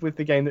we said with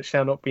the game that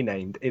shall not be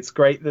named, it's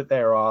great that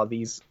there are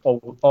these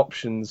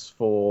options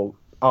for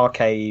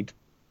arcade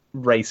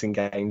racing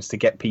games to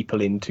get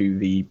people into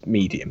the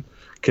medium.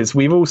 Because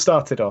we've all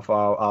started off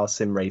our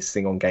sim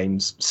racing on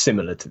games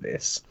similar to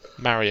this.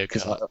 Mario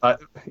Kart.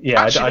 Actually,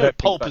 I I don't don't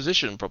pole think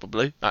position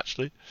probably.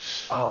 Actually,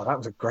 Oh, that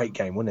was a great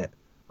game, wasn't it?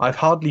 I've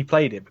hardly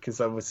played it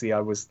because obviously I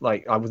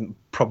wasn't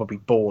probably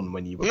born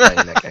when you were playing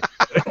that game.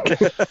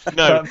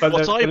 no. But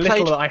what the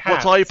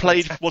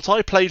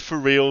I played for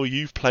real.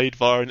 You've played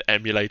via an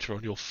emulator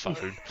on your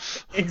phone.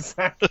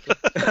 Exactly.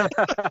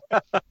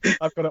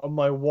 I've got it on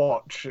my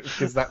watch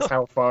because that's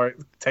how far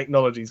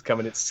technology's come,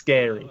 and it's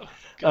scary.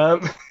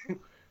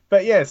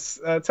 But yes,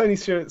 Tony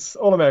Stewart's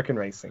All American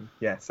Racing.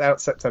 Yes,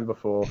 out September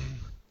 4.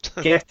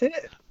 Get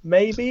it?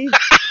 Maybe.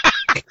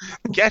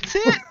 Get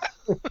it?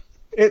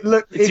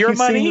 It's your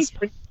money.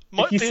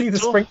 If you see the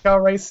sprint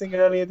car racing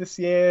earlier this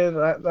year,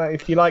 that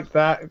if you like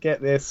that,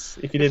 get this.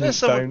 If you didn't,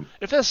 don't.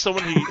 If there's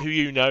someone who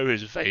you know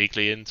who's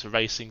vaguely into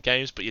racing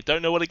games, but you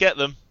don't know where to get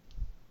them,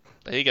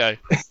 there you go.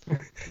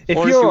 If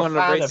Or if you're you a want to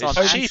fan race of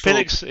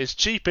on It's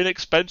cheap,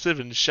 inexpensive,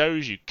 and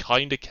shows you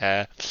kind of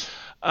care.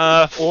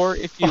 Or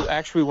if you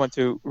actually want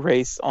to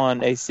race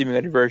on a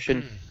simulated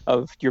version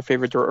of your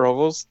favorite dirt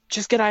ovals,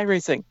 just get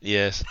iRacing.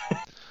 Yes.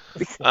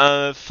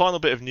 Final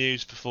bit of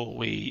news before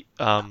we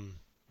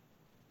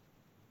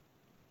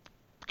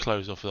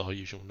close off with our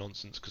usual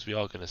nonsense, because we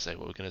are going to say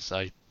what we're going to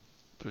say,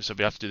 so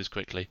we have to do this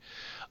quickly.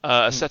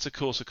 Assetto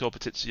Corsa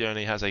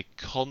Competizione has a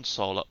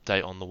console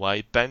update on the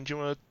way. Ben, do you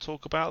want to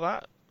talk about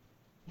that?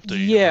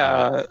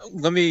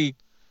 Let me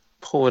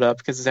pull it up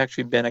because it's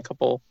actually been a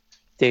couple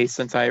days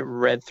since I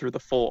read through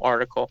the full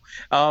article.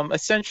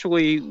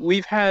 Essentially,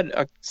 we've had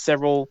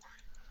several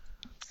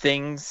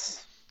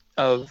things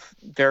of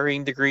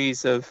varying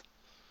degrees of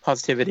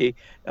positivity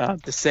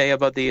to say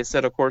about the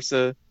Assetto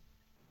Corsa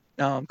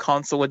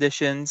console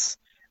editions.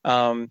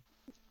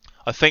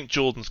 I think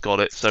Jordan's got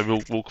it,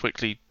 so we'll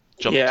quickly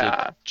jump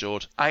to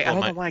Jord. I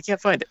don't know why I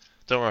can't find it.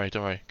 Don't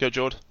worry. Go,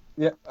 Jord.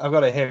 Yeah, I've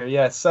got it here.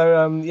 Yeah,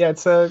 so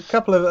it's a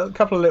couple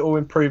of little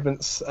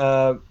improvements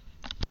to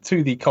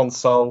the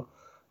console.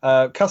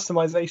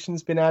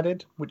 Customization's been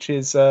added, which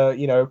is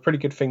a pretty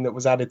good thing that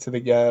was added to the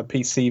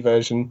PC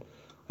version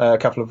a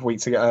couple of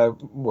weeks ago.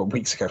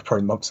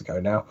 Probably months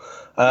ago now.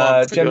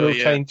 General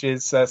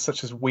changes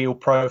such as wheel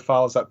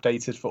profiles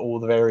updated for all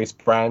the various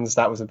brands.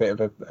 That was a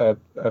bit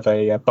of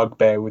a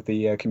bugbear with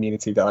the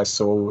community that I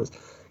saw. Was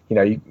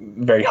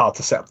very hard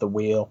to set up the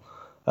wheel.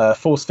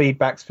 Force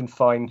feedback's been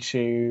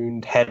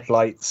fine-tuned.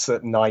 Headlights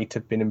at night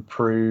have been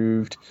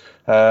improved.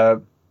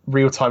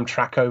 Real-time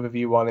track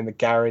overview one in the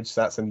garage.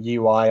 So that's a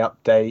UI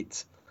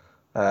update.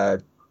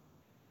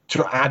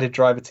 Added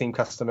driver team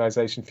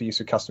customization for use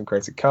with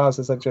custom-created cars,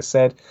 as I just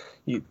said.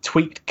 You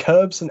tweaked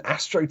curbs and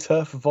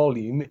AstroTurf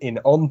volume in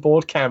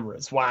onboard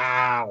cameras.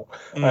 Wow!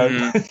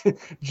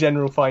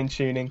 General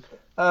fine-tuning.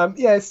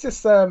 It's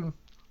just...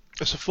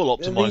 It's a full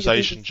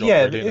optimization job,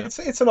 yeah, really, isn't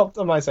it? It's an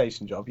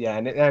optimization job, yeah.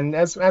 And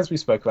as we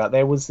spoke about,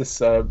 there was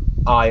this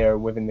ire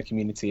within the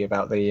community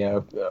about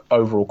the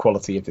overall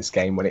quality of this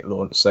game when it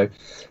launched. So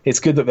it's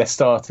good that they're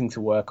starting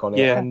to work on it.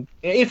 Yeah. And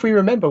if we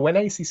remember, when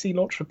ACC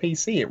launched for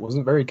PC, it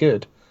wasn't very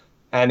good.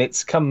 And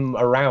it's come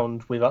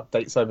around with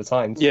updates over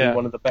time to be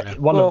one of the best,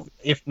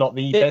 if not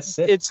the best.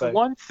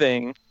 One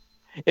thing.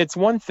 It's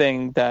one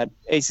thing that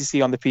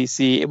ACC on the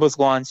PC, it was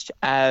launched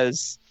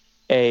as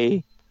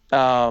a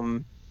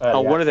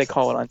what do they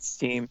call it on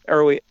Steam?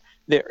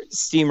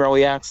 Steam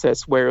Early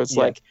Access, where it's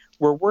like,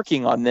 we're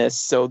working on this,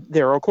 so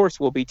there, of course,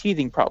 will be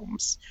teething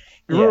problems.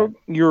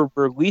 You're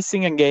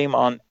releasing a game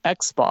on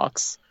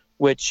Xbox,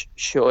 which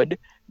should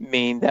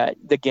mean that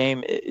the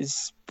game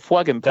is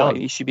plug and play.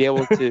 Done. You should be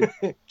able to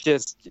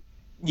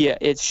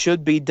it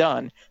should be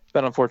done.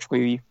 But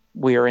unfortunately,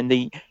 we are in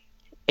the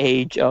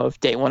age of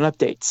day one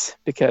updates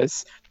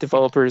because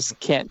developers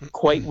can't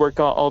quite work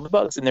out all the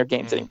bugs in their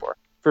games anymore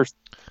for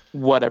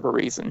whatever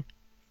reason.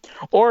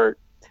 Or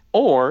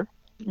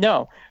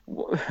no,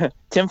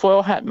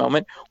 tinfoil hat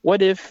moment.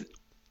 What if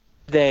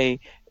they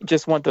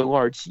just want the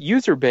large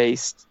user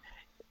base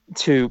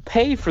to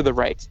pay for the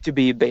right to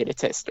be a beta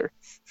tester?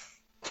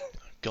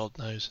 God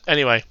knows.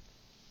 Anyway,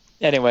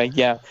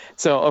 yeah.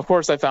 So of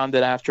course I found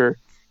that after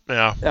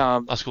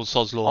that's called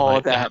Sod's Law, all mate.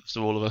 of that. It happens to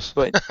all of us.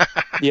 But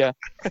yeah.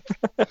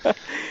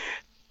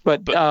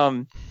 but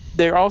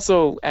they're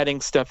also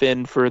adding stuff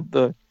in for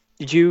the.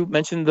 Did you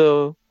mention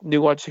the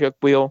new Logitech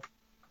wheel,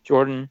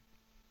 Jordan?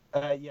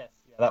 Yes. Yeah,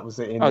 that was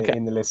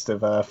in the list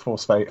of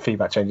force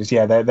feedback changes.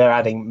 Yeah, they're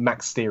adding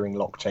max steering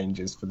lock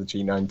changes for the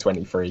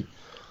G923.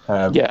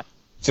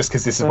 Just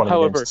because this is one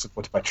of the games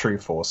supported by True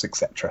Force,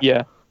 etc.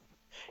 Yeah.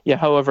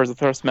 However, as a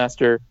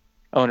Thrustmaster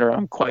owner,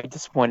 I'm quite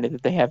disappointed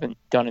that they haven't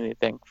done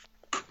anything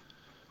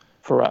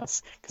for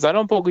us, because I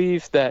don't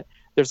believe that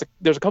there's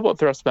a couple of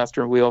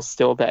Thrustmaster wheels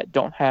still that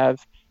don't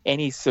have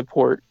any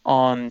support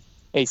on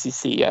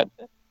ACC yet,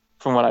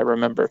 from what I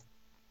remember,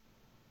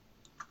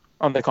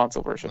 on the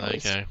console version.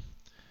 Okay.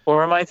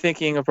 Or am I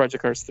thinking of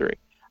Project Cars 3?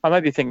 I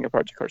might be thinking of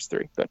Project Cars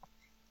 3, but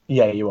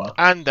yeah, you are.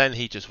 And then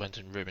he just went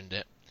and ruined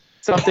it.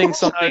 Something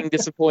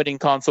disappointing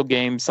console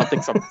game.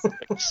 Something.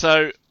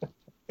 So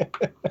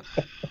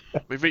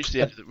we've reached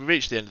the end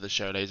of the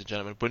show, ladies and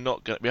gentlemen.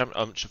 We haven't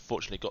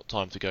unfortunately got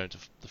time to go into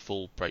the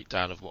full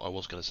breakdown of what I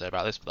was going to say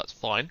about this, but that's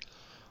fine.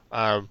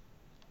 Because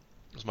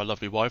my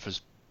lovely wife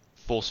has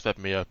force-fed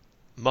me a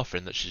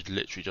muffin that she's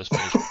literally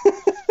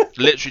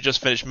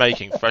just finished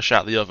making, fresh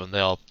out of the oven. They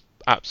are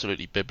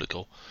absolutely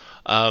biblical.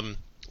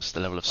 It's the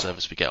level of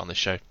service we get on this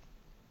show.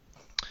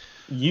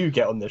 You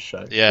get on this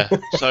show. Yeah.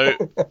 So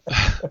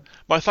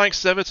my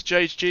thanks ever to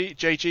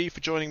JG for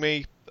joining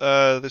me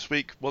this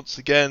week once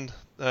again,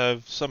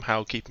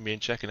 somehow keeping me in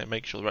check and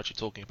making sure we're actually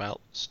talking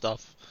about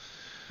stuff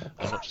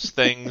and not just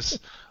things.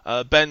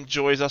 Ben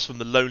joins us from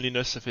the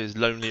loneliness of his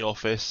lonely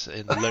office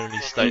in the lonely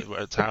state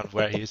of town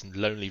where he is in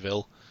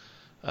Lonelyville,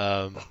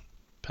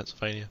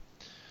 Pennsylvania.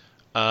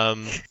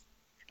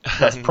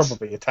 That's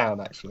probably a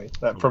town, actually.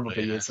 That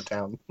probably is a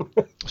town.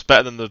 It's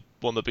better than the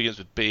one that begins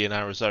with B in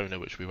Arizona,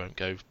 which we won't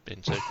go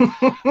into.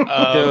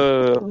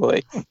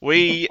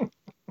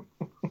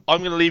 I'm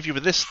going to leave you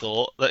with this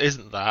thought that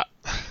isn't that.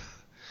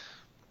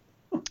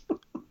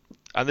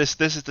 And this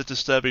is the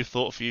disturbing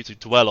thought for you to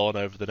dwell on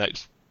over the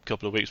next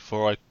couple of weeks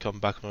before I come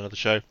back on another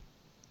show.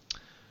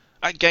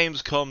 At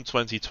Gamescom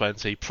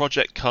 2020,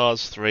 Project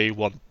Cars 3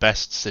 won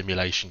Best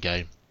Simulation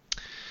Game.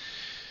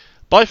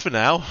 Bye for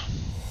now.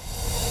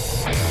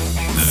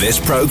 This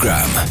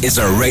program is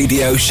a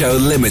Radio Show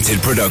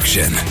Limited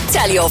production.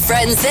 Tell your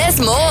friends there's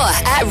more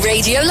at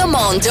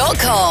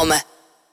radiolemans.com.